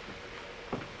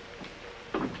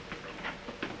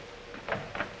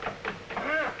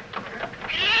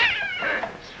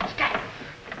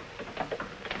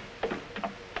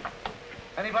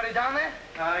 Anybody down there?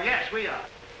 Yes, we are.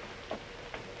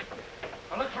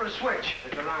 I'll look for a switch.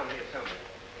 It's around here somewhere.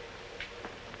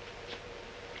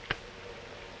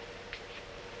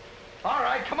 All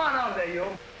right, come on out of there, you.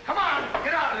 Come on,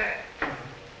 get out of there.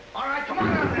 All right, come on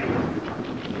out of there.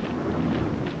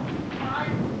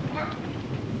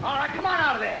 All right, come on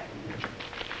out of there.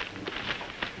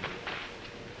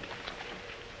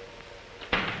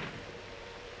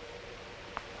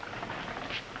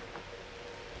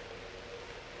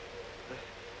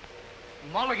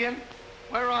 Mulligan,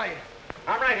 where are you?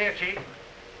 I'm right here, Chief.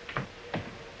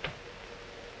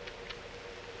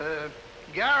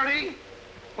 Garrity,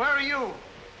 where are you?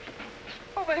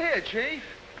 Over here, Chief.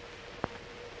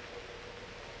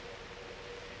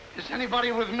 Is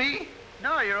anybody with me?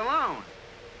 No, you're alone.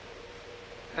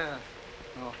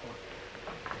 Oh.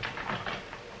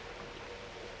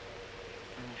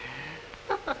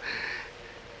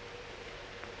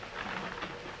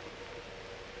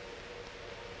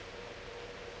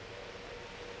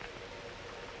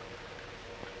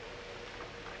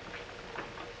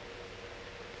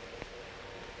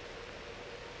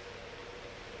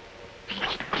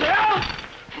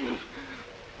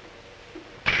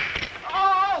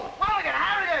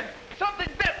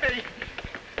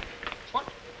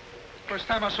 First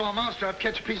time I saw a mousetrap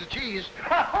catch a piece of cheese.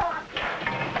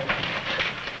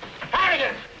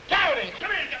 Harrigan! Garrity!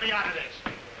 Come here and get me out of this!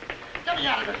 Get me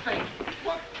out of this thing!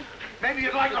 What? Maybe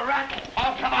you'd like a rat?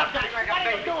 Oh, come on! What are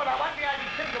you doing? I want you to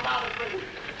think about it, please.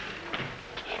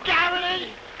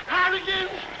 Garrity! Harrigan!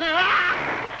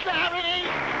 Garrity!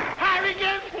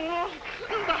 Harrigan!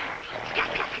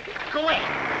 Go away!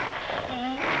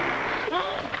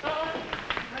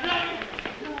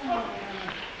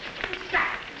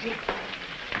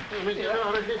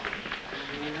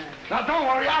 Now, don't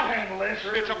worry, I'll handle this.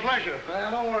 It's a pleasure.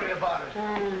 Well, don't worry about it.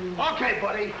 Okay,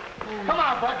 buddy. Come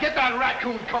on, bud. Get that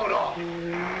raccoon coat off.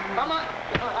 Come on.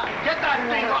 Get that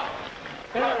thing off.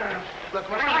 Look,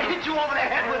 when I hit you over the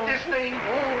head with this thing...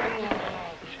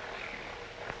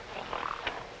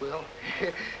 Well,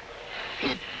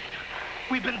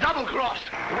 we've been double-crossed.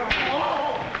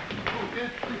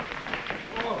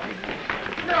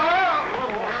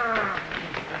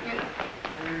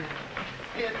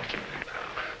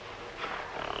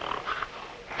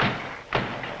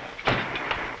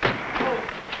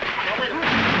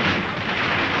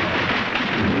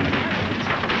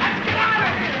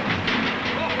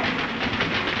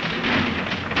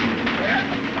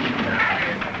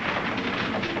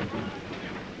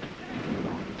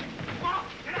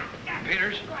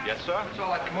 Yes, sir? What's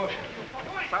all that commotion?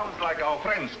 Sounds like our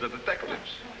friends, the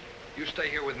detectives. You stay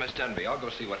here with Miss Denby. I'll go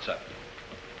see what's up.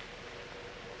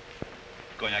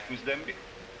 Cognac, Miss Denby?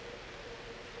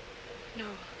 No.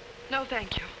 No,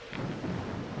 thank you.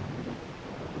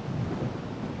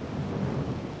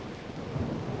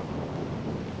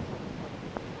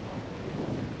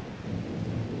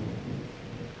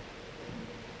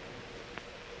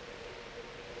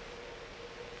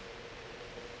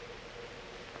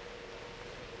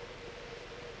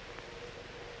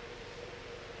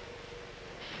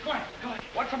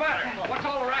 What's the matter? What's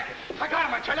all the racket? I got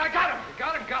him, I tell you, I got him. You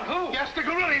got him? Got who? Yes, the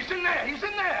gorilla. He's in there. He's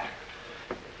in there.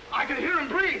 I can hear him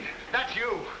breathe. That's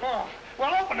you. Oh,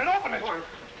 well, open it, open it.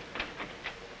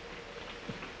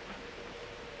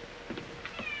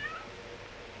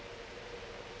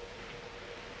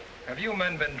 Have you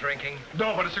men been drinking?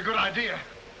 No, but it's a good idea.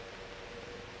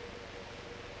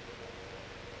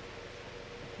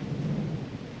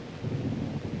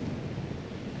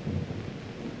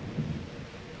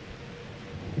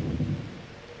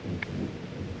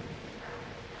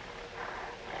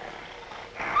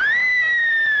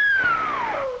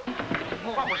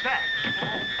 What was that?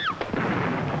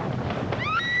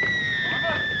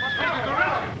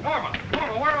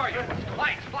 Norma, where are you?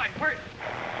 Lights, where?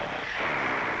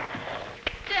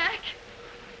 Jack?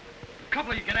 A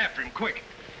couple of you get after him, quick.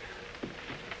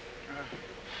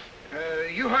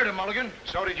 You heard him, Mulligan.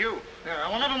 So did you. Yeah,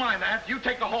 well, never mind that. You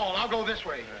take the hall. I'll go this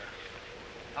way.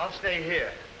 I'll stay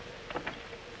here.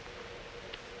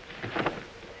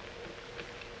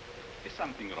 Is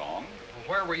something wrong?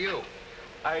 Where were you?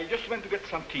 I just went to get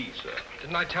some tea, sir.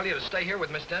 Didn't I tell you to stay here with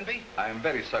Miss Denby? I'm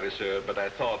very sorry, sir, but I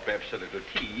thought perhaps a little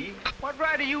tea. What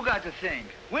right have you got to think?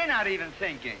 We're not even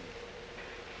thinking.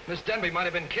 Miss Denby might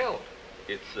have been killed.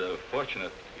 It's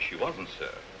fortunate she wasn't,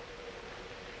 sir.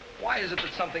 Why is it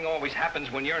that something always happens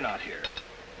when you're not here?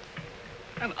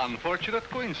 An unfortunate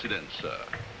coincidence, sir.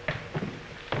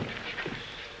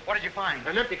 What did you find?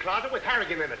 An empty closet with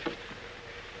Harrigan in it.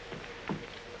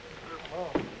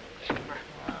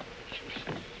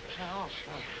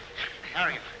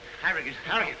 Harrigan, Harrigan,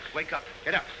 wake up.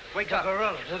 Get up. Wake up.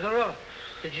 The gorilla.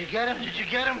 Did you get him? Did you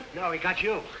get him? No, he got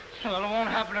you. Well, it won't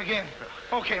happen again.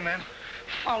 Okay, man.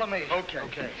 Follow me.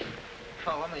 Okay.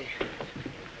 Follow me.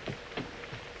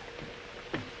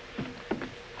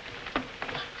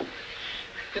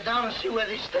 Get down and see where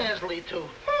these stairs lead to.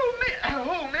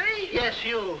 Who, me? Yes,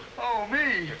 you. Oh,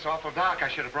 me. It's awful dark. I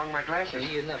should have brought my glasses.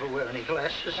 You never wear any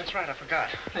glasses. That's right, I forgot.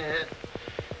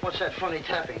 What's that funny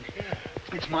tapping?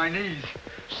 It's my knees.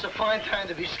 It's a fine time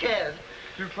to be scared.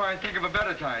 You try and think of a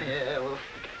better time. Yeah, well...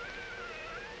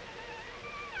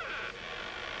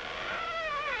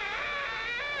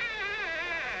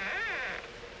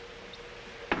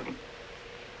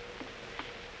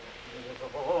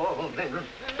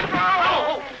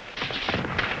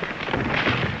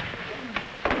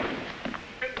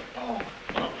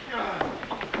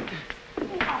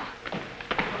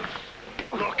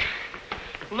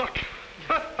 Look.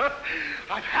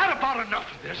 I've had about enough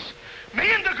of this. Me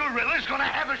and the gorilla's gonna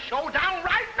have a showdown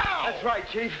right now. That's right,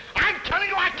 Chief. I'm telling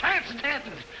you, I can't stand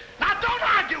it. Now, don't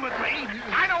argue with me.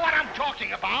 I know what I'm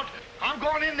talking about. I'm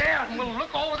going in there and we'll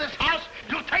look over this house.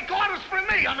 You'll take orders from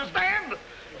me, understand?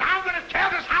 Now I'm gonna tear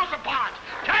this house apart.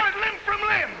 Tear it limb from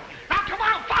limb. Now, come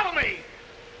on, follow me.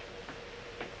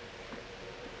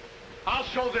 I'll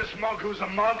show this mug who's a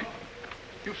mug.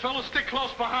 You fellas stick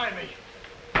close behind me.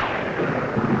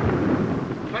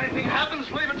 If anything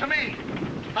happens, leave it to me.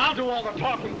 I'll do all the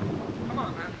talking. Come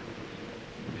on, man.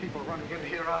 People running in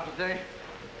here out today,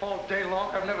 all day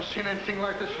long. I've never seen anything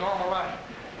like this in all my life.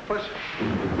 But,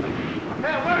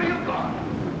 hey, where are you going?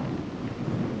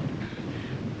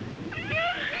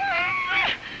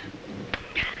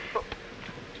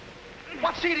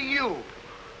 What's eating you?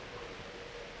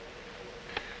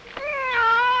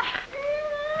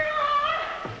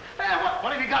 Hey,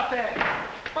 what have you got there?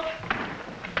 What?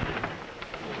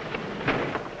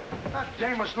 That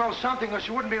dame must know something or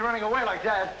she wouldn't be running away like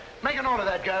that. Make a note of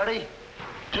that, Garrity.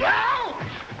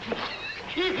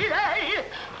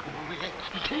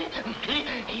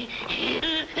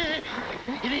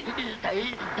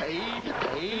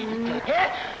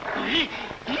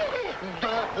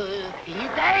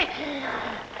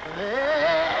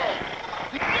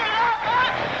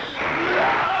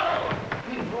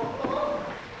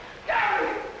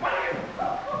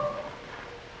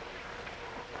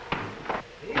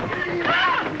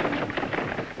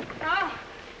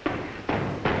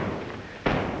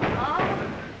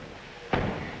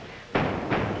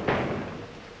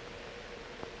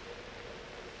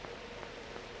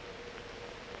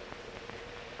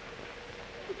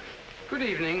 Good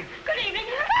evening. Good evening.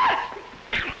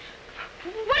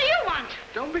 What do you want?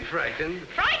 Don't be frightened.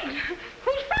 Frightened?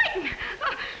 Who's frightened?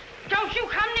 Don't you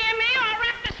come near me or I'll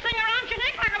wrap this thing around your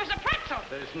neck like it was a pretzel.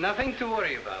 There's nothing to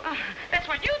worry about. That's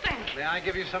what you think. May I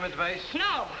give you some advice?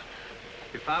 No.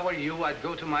 If I were you, I'd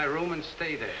go to my room and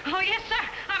stay there. Oh, yes, sir.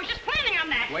 I was just planning on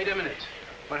that. Wait a minute.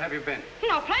 Where have you been?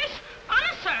 No place.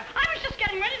 Honest, sir. I was just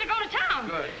getting ready to go to town.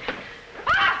 Good.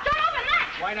 Ah, don't open that.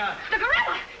 Why not? The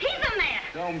gorilla. He's in there.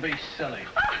 Don't be silly.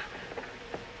 Oh.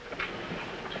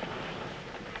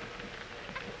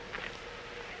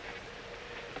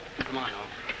 Come on, Al.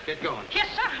 Get going. Yes,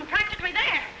 sir. I'm practically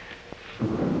there.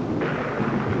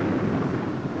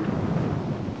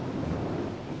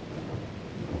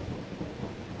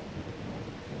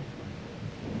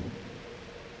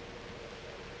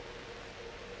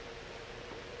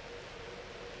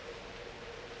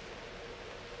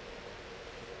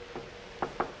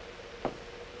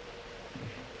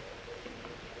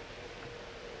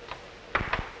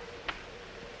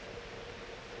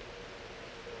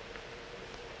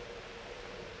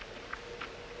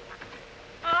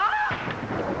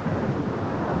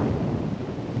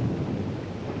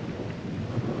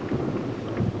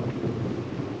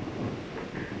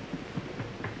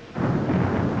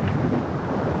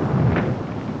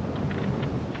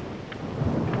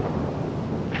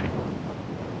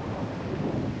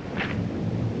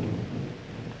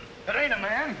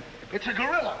 It's a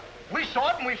gorilla. We saw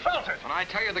it and we felt it. When I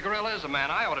tell you the gorilla is a man,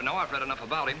 I ought to know. I've read enough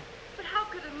about him. But how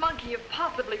could a monkey have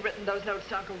possibly written those notes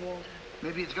to Uncle Walter?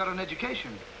 Maybe it's got an education.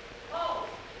 Poe!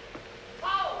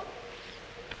 Poe!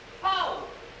 Poe!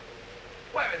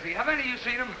 Where is he? Have any of you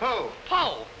seen him? Who?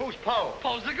 Poe! Who's Poe?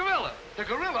 Poe's the gorilla. The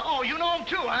gorilla? Oh, you know him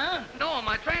too, huh? No,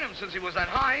 I trained him since he was that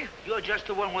high. You're just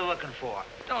the one we're looking for.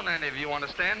 Don't any of you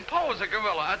understand? Poe is a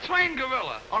gorilla, a trained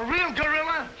gorilla. A real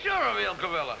gorilla? Sure, a real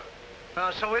gorilla.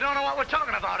 So we don't know what we're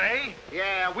talking about, eh?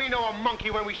 Yeah, we know a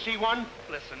monkey when we see one.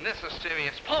 Listen, this is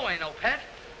serious. Poe ain't no pet.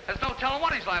 There's no telling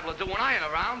what he's liable to do when I ain't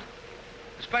around.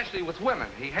 Especially with women.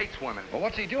 He hates women. Well,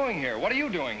 what's he doing here? What are you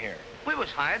doing here? We was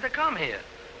hired to come here.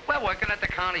 We're working at the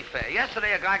county fair.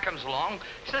 Yesterday, a guy comes along,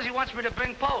 says he wants me to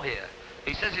bring Po here.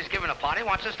 He says he's giving a party,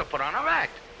 wants us to put on a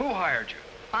act. Who hired you?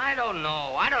 I don't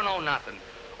know. I don't know nothing.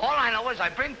 All I know is I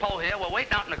bring Po here, we're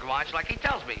waiting out in the garage like he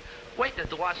tells me, waiting to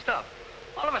do our stuff.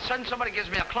 All of a sudden, somebody gives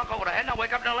me a clunk over the head and I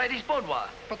wake up in a lady's boudoir.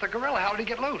 But the gorilla, how did he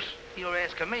get loose? You're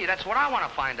asking me. That's what I want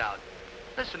to find out.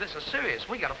 Listen, this is serious.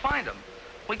 We got to find him.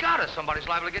 We got to. Somebody's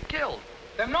liable to get killed.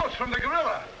 Them notes from the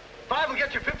gorilla. If I will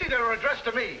get you 50, they were addressed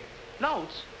to me.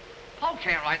 Notes? Po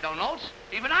can't write no notes.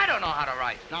 Even I don't know how to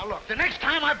write. Now, look, the next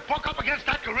time I buck up against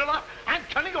that gorilla, I'm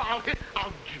telling you,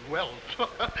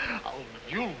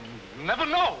 you'll never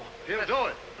know. He'll do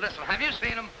it. Listen, have you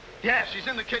seen him? Yes, he's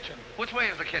in the kitchen. Which way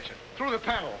is the kitchen? Through the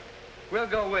panel. We'll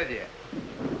go with you.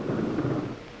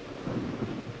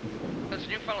 Listen,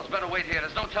 you fellas better wait here.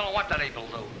 There's no telling what that ape'll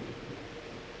do.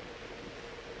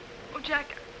 Oh,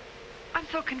 Jack, I'm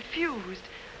so confused.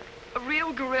 A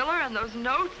real gorilla and those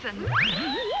notes and...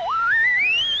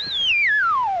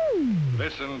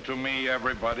 Listen to me,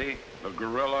 everybody. The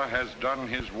gorilla has done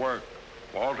his work.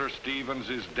 Walter Stevens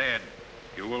is dead.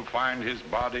 You will find his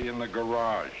body in the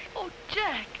garage. Oh,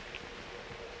 Jack.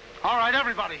 All right,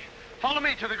 everybody. Follow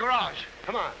me to the garage.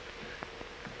 Come on.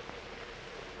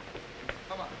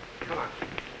 Come on. Come on.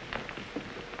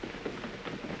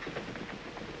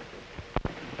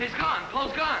 He's gone.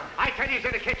 Po's gone. I tell you, he's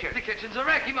in the kitchen. The kitchen's a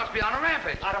wreck. He must be on a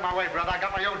rampage. Out of my way, brother. I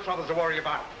got my own troubles to worry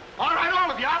about. All right, all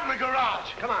of you, out in the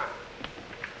garage. Come on.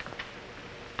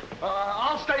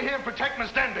 I'll stay here and protect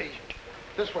Miss Denby.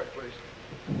 This way, please.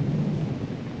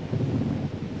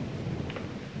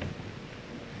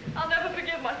 I'll never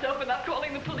forgive myself for not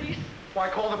calling the police. Why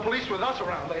call the police with us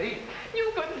around, lady?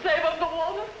 You couldn't save us the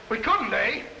water. We couldn't,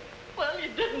 eh? Well, you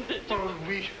didn't, did you? Well,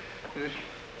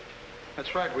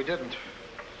 that's right, we didn't.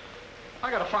 I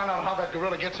gotta find out how that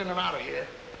gorilla gets in and out of here.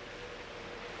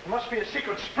 There must be a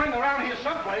secret spring around here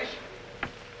someplace.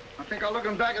 I think I'll look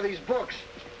in back of these books.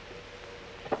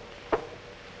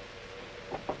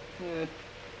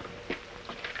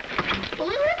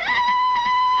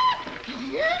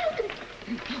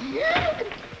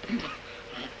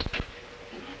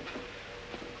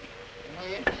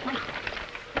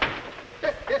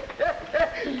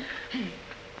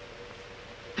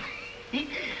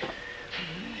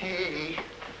 Hey.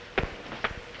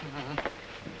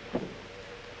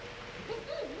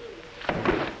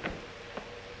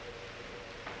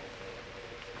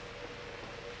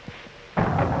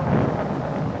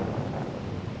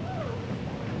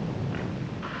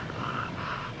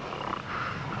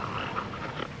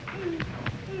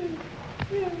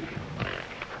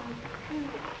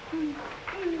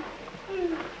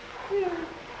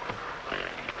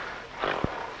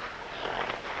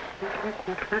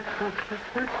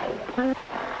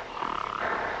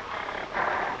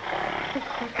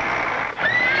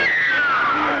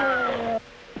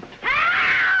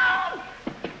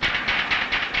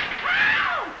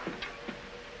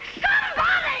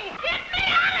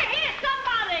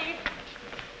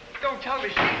 Don't tell me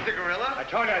she's the gorilla. I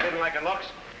told you I didn't like her looks.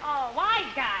 Oh, wise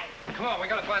guy. Come on, we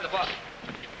gotta find the bus.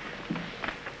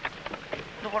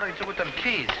 Look what do you do with them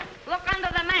keys? Look under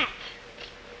the mat.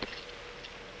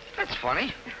 That's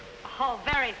funny. Oh,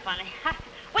 very funny.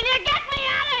 Will you get me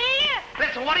out of here?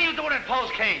 Listen, what are you doing in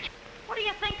Po's cage? What do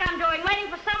you think I'm doing?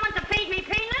 Waiting for someone to feed me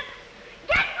peanuts?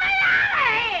 Get me out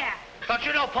of here! Don't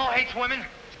you know Po hates women?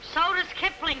 So does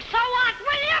Kipling. So what?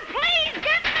 Will you please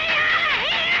get me out of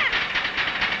here?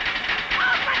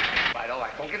 Open! Right, all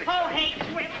right, don't get it. Po hates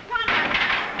women.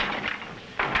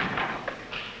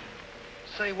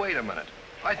 Say, wait a minute.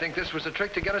 I think this was a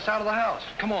trick to get us out of the house.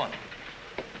 Come on.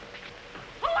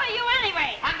 Who are you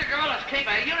anyway? I'm the gorilla's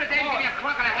keeper. You the dame give me a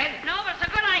clunk on the head? No, but it's a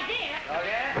good idea. Oh,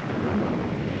 yeah?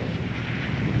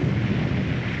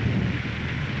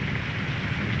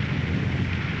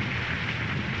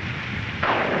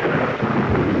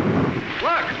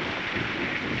 Look!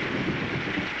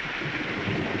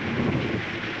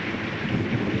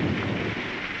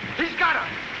 He's got her.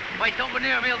 Wait, don't go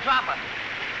near him. He'll drop her.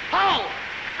 Po!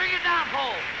 Bring it down,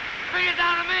 Po. Bring it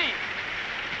down to me.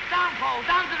 Down, Po.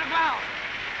 Down to the ground.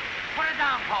 Put it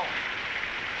down, Po.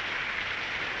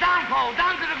 Down, Po.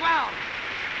 Down to the ground.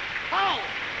 Po!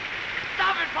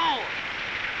 Stop it, Po.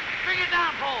 Bring it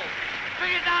down, Po.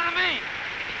 Bring it down to me.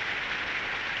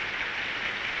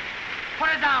 Put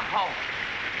it down, Po.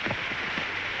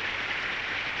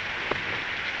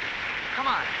 Come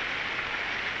on.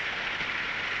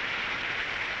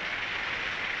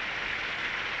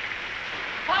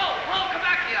 Po, come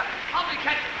back here. Help me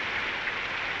catch him.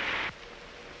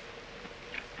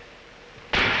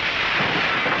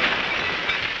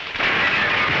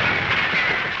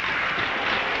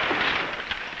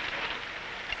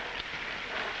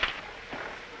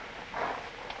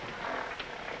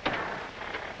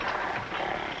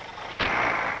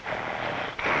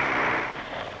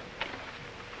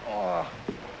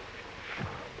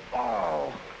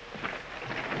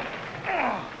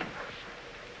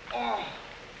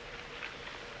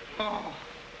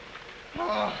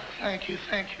 thank you,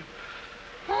 thank you.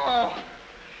 Oh,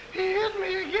 he hit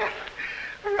me again.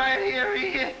 Right here,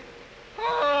 he hit.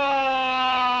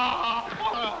 Oh!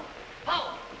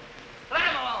 Oh! Let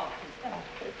him alone!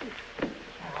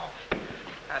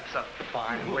 That's a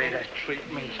fine way to treat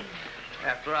me.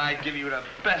 After I give you the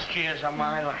best years of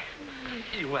my life,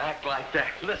 you act like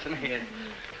that. Listen here.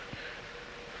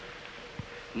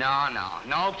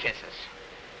 No kisses.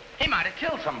 He might have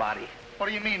killed somebody. What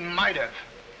do you mean, might have?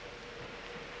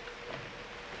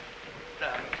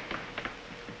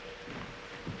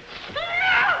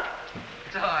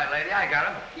 It's all right, lady. I got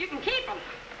him. You can keep him.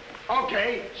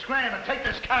 Okay, scram and take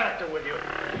this character with you.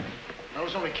 I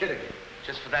was only kidding.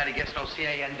 Just for that, he gets no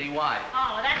C-A-N-D-Y.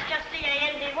 Oh, that's just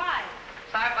C-A-N-D-Y.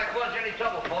 Sorry if I caused you any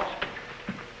trouble, folks.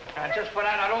 Just for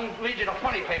that, I don't read you the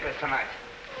funny papers tonight.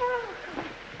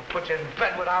 I'll put you in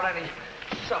bed without any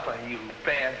supper, you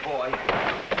bad boy.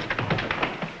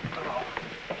 Oh.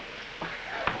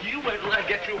 You wait till I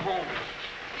get you home.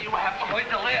 You have to wait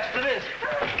the last of this.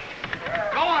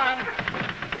 Go on.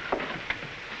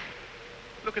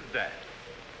 Look at that.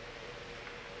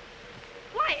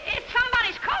 Why, it's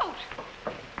somebody's coat.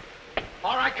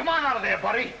 All right, come on out of there,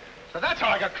 buddy. So that's how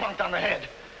I got clunked on the head.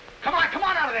 Come on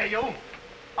out of there, you.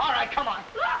 All right, come on.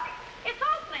 Look, it's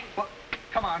opening. What?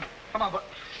 Come on, but...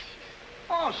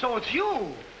 Oh, so it's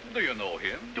you. Do you know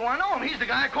him? Do I know him? He's the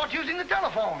guy I caught using the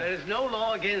telephone. There's no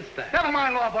law against that. Never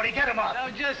mind law, buddy. Get him up. Now,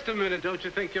 just a minute. Don't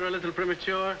you think you're a little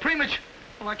premature? Premature?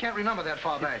 Well, I can't remember that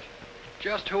far back.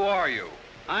 Just who are you?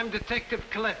 I'm Detective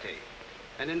Coletti,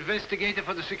 an investigator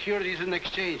for the Securities and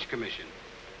Exchange Commission.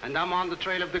 And I'm on the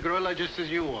trail of the gorilla just as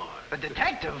you are. A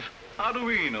detective? How do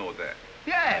we know that?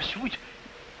 Yes, we...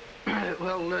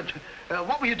 Well,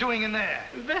 what were you doing in there?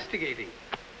 Investigating.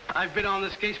 I've been on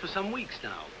this case for some weeks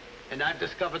now, and I've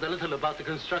discovered a little about the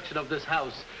construction of this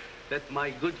house that my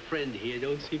good friend here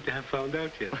don't seem to have found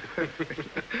out yet.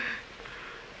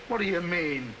 What do you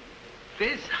mean?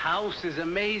 This house is a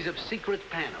maze of secret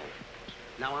panels.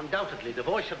 Now, undoubtedly, the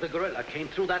voice of the gorilla came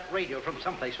through that radio from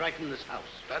someplace right in this house.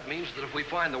 That means that if we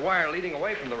find the wire leading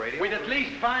away from the radio... We'd at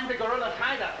least find the gorilla's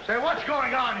hideout. Say, what's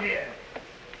going on here?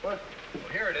 What? Well,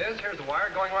 here it is. Here's the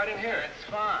wire going right in here. It's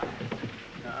fine.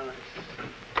 Now, let's...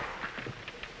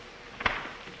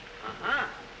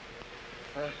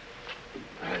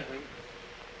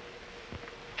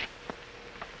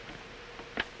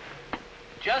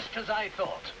 Just as I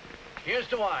thought. Here's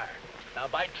the wire. Now,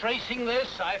 by tracing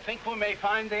this, I think we may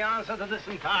find the answer to this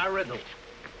entire riddle.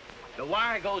 The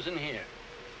wire goes in here.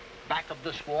 Back of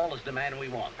this wall is the man we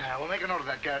want. We'll make a note of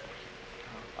that, Garrett.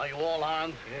 Are you all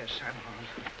armed? Yes, I'm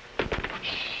armed.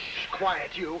 Shh,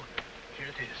 quiet, you. Here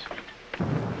it is.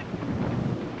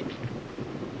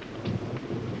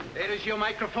 There is your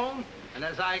microphone, and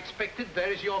as I expected,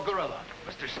 there is your gorilla.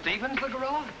 Mr. Stevens, the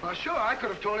gorilla? Well, sure, I could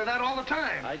have told you that all the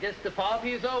time. I guess the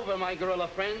party is over, my gorilla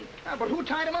friend. But who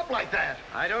tied him up like that?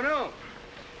 I don't know.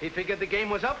 He figured the game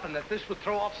was up and that this would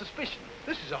throw off suspicion.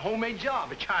 This is a homemade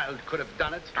job. A child could have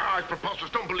done it. Ah, it's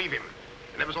preposterous. Don't believe him.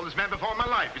 I never saw this man before in my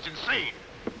life. It's insane.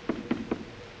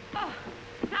 Oh,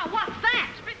 now what's that?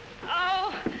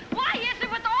 Oh, why is it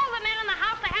with all the men in the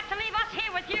house they have to leave us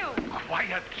here with you?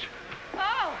 Quiet.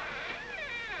 Oh.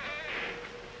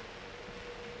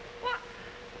 What?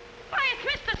 Why, it's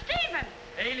Mr. Stevens.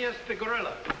 Alias the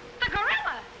gorilla. The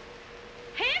gorilla?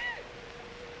 Him?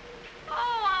 Oh,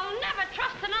 I'll never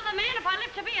trust another man if I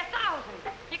live to be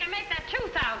 1,000. You can make that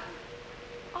 2,000.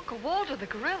 Uncle Walter, the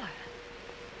gorilla.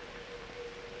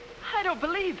 I don't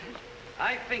believe it.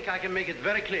 I think I can make it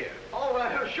very clear.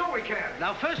 Oh, sure we can.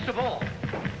 Now, first of all...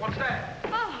 What's that?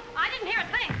 Oh, I didn't hear a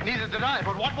thing. Neither did I,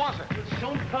 but what was it? We'll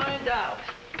soon find out.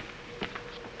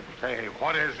 Hey,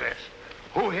 what is this?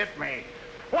 Who hit me?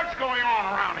 What's going on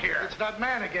around here? It's that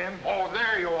man again. Oh,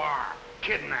 there you are.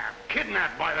 Kidnapped.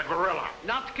 Kidnapped by the gorilla.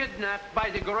 Not kidnapped by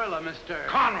the gorilla, Mr.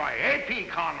 Conway. A.P.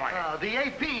 Conway. The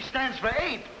AP stands for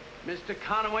ape. Mr.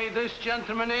 Conway, this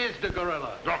gentleman is the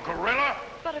gorilla. The gorilla?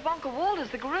 But if Uncle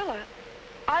Walter's the gorilla,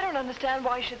 I don't understand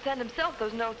why he should send himself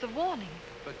those notes of warning.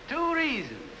 For two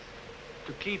reasons.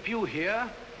 To keep you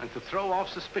here and to throw off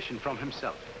suspicion from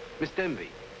himself. Miss Denby,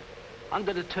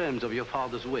 under the terms of your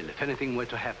father's will, if anything were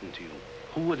to happen to you,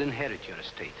 who would inherit your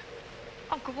estate?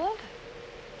 Uncle Walter.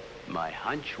 My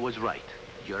hunch was right.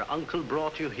 Your uncle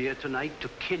brought you here tonight to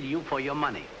kill you for your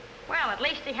money. Well, at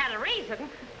least he had a reason.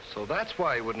 So that's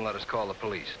why he wouldn't let us call the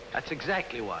police. That's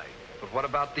exactly why. But what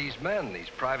about these men, these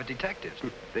private detectives?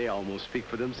 They almost speak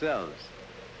for themselves.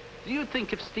 Do you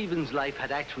think if Stephen's life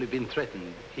had actually been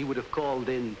threatened, he would have called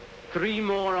in 3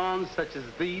 morons such as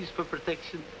these for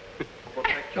protection?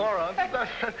 Morons?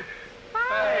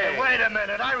 Hey, wait a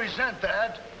minute. I resent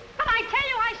that. But I tell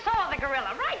you, I saw saw the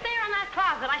gorilla right there in that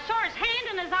closet. I saw his hand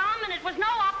and his arm, and it was no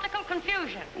optical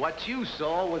confusion. What you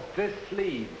saw was this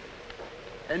sleeve.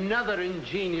 Another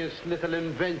ingenious little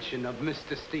invention of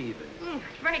Mr. Stevens.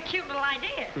 It's a very cute little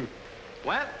idea.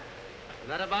 Well,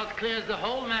 that about clears the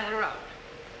whole matter out.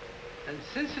 And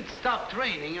since it stopped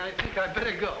raining, I think I'd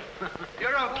better go.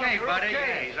 You're okay, You're buddy. okay.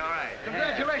 Yeah, he's all right.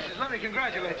 Congratulations. Let me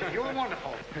congratulate you. You were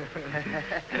wonderful.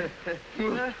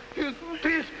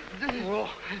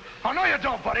 Oh, no, you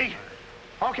don't, buddy.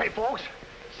 Okay, folks.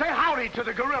 Say howdy to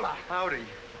the gorilla. Howdy.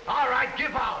 All right,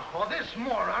 give out, or this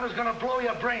moron is going to blow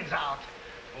your brains out.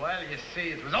 Well, you see,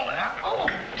 it was all that. Oh!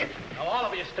 Now, all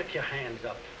of you stick your hands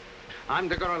up. I'm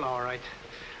the gorilla, all right.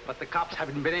 But the cops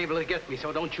haven't been able to get me,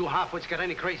 so don't you halfwits get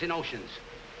any crazy notions.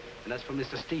 And as for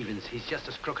Mr. Stevens, he's just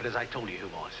as crooked as I told you he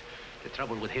was. The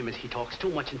trouble with him is he talks too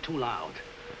much and too loud.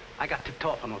 I got tipped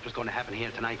off on what was going to happen here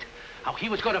tonight. How he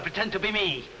was going to pretend to be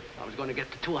me. I was going to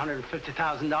get the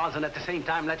 $250,000 and at the same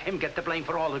time let him get the blame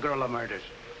for all the gorilla murders.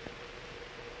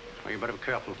 Well, you better be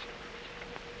careful.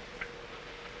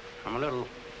 I'm a little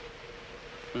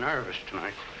nervous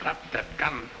tonight. Drop that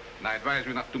gun, and I advise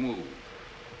you not to move.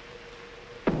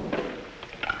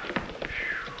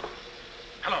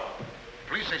 Hello.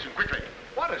 Police station, quickly.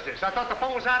 What is this? I thought the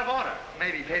phone was out of order.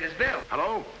 Maybe he paid his bill.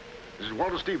 Hello? This is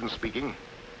Walter Stevens speaking.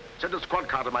 Send a squad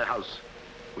car to my house.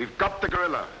 We've got the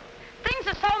gorilla. Things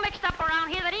are so mixed up around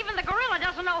here that even the gorilla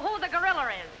doesn't know who the gorilla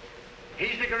is.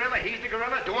 He's the gorilla. He's the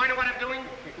gorilla. Do I know what I'm doing?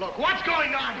 Look, what's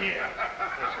going on here?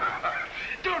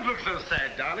 Don't look so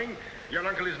sad, darling. Your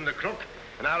uncle isn't a crook,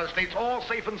 and our estate's all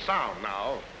safe and sound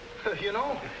now. You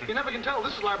know, you never can tell.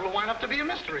 This is liable to wind up to be a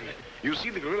mystery. You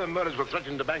see, the gorilla murders were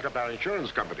threatening to bankrupt our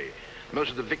insurance company. Most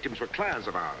of the victims were clients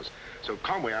of ours. So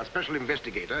Conway, our special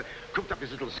investigator, cooked up his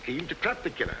little scheme to trap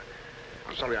the killer.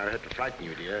 I'm sorry I had to frighten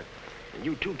you, dear. And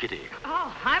you too, Kitty.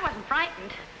 Oh, I wasn't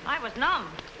frightened. I was numb.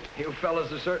 You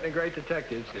fellas are certainly great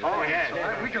detectives. Oh,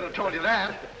 yeah. We could have told you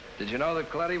that. Did you know that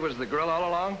Coletti was the gorilla all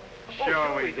along?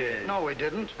 Sure we did. No, we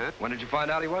didn't. Huh? When did you find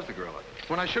out he was the gorilla?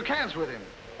 When I shook hands with him.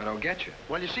 I don't get you.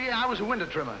 Well, you see, I was a window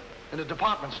trimmer in a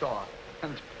department store.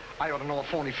 And I ought to know a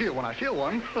phony feel when I feel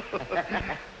one.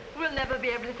 We'll never be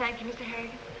able to thank you, Mr.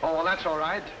 Harrigan. Oh, well, that's all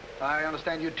right. I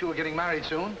understand you two are getting married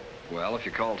soon. Well, if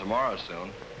you call tomorrow soon.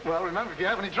 Well, remember, if you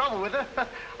have any trouble with her,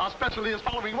 our specialty is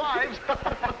following wives.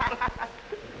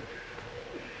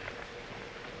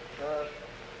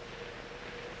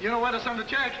 You know where to send the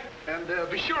check. And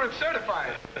be sure it's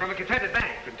certified. From a contended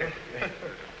bank.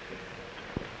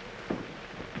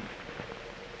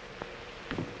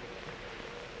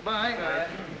 Bye. Bye.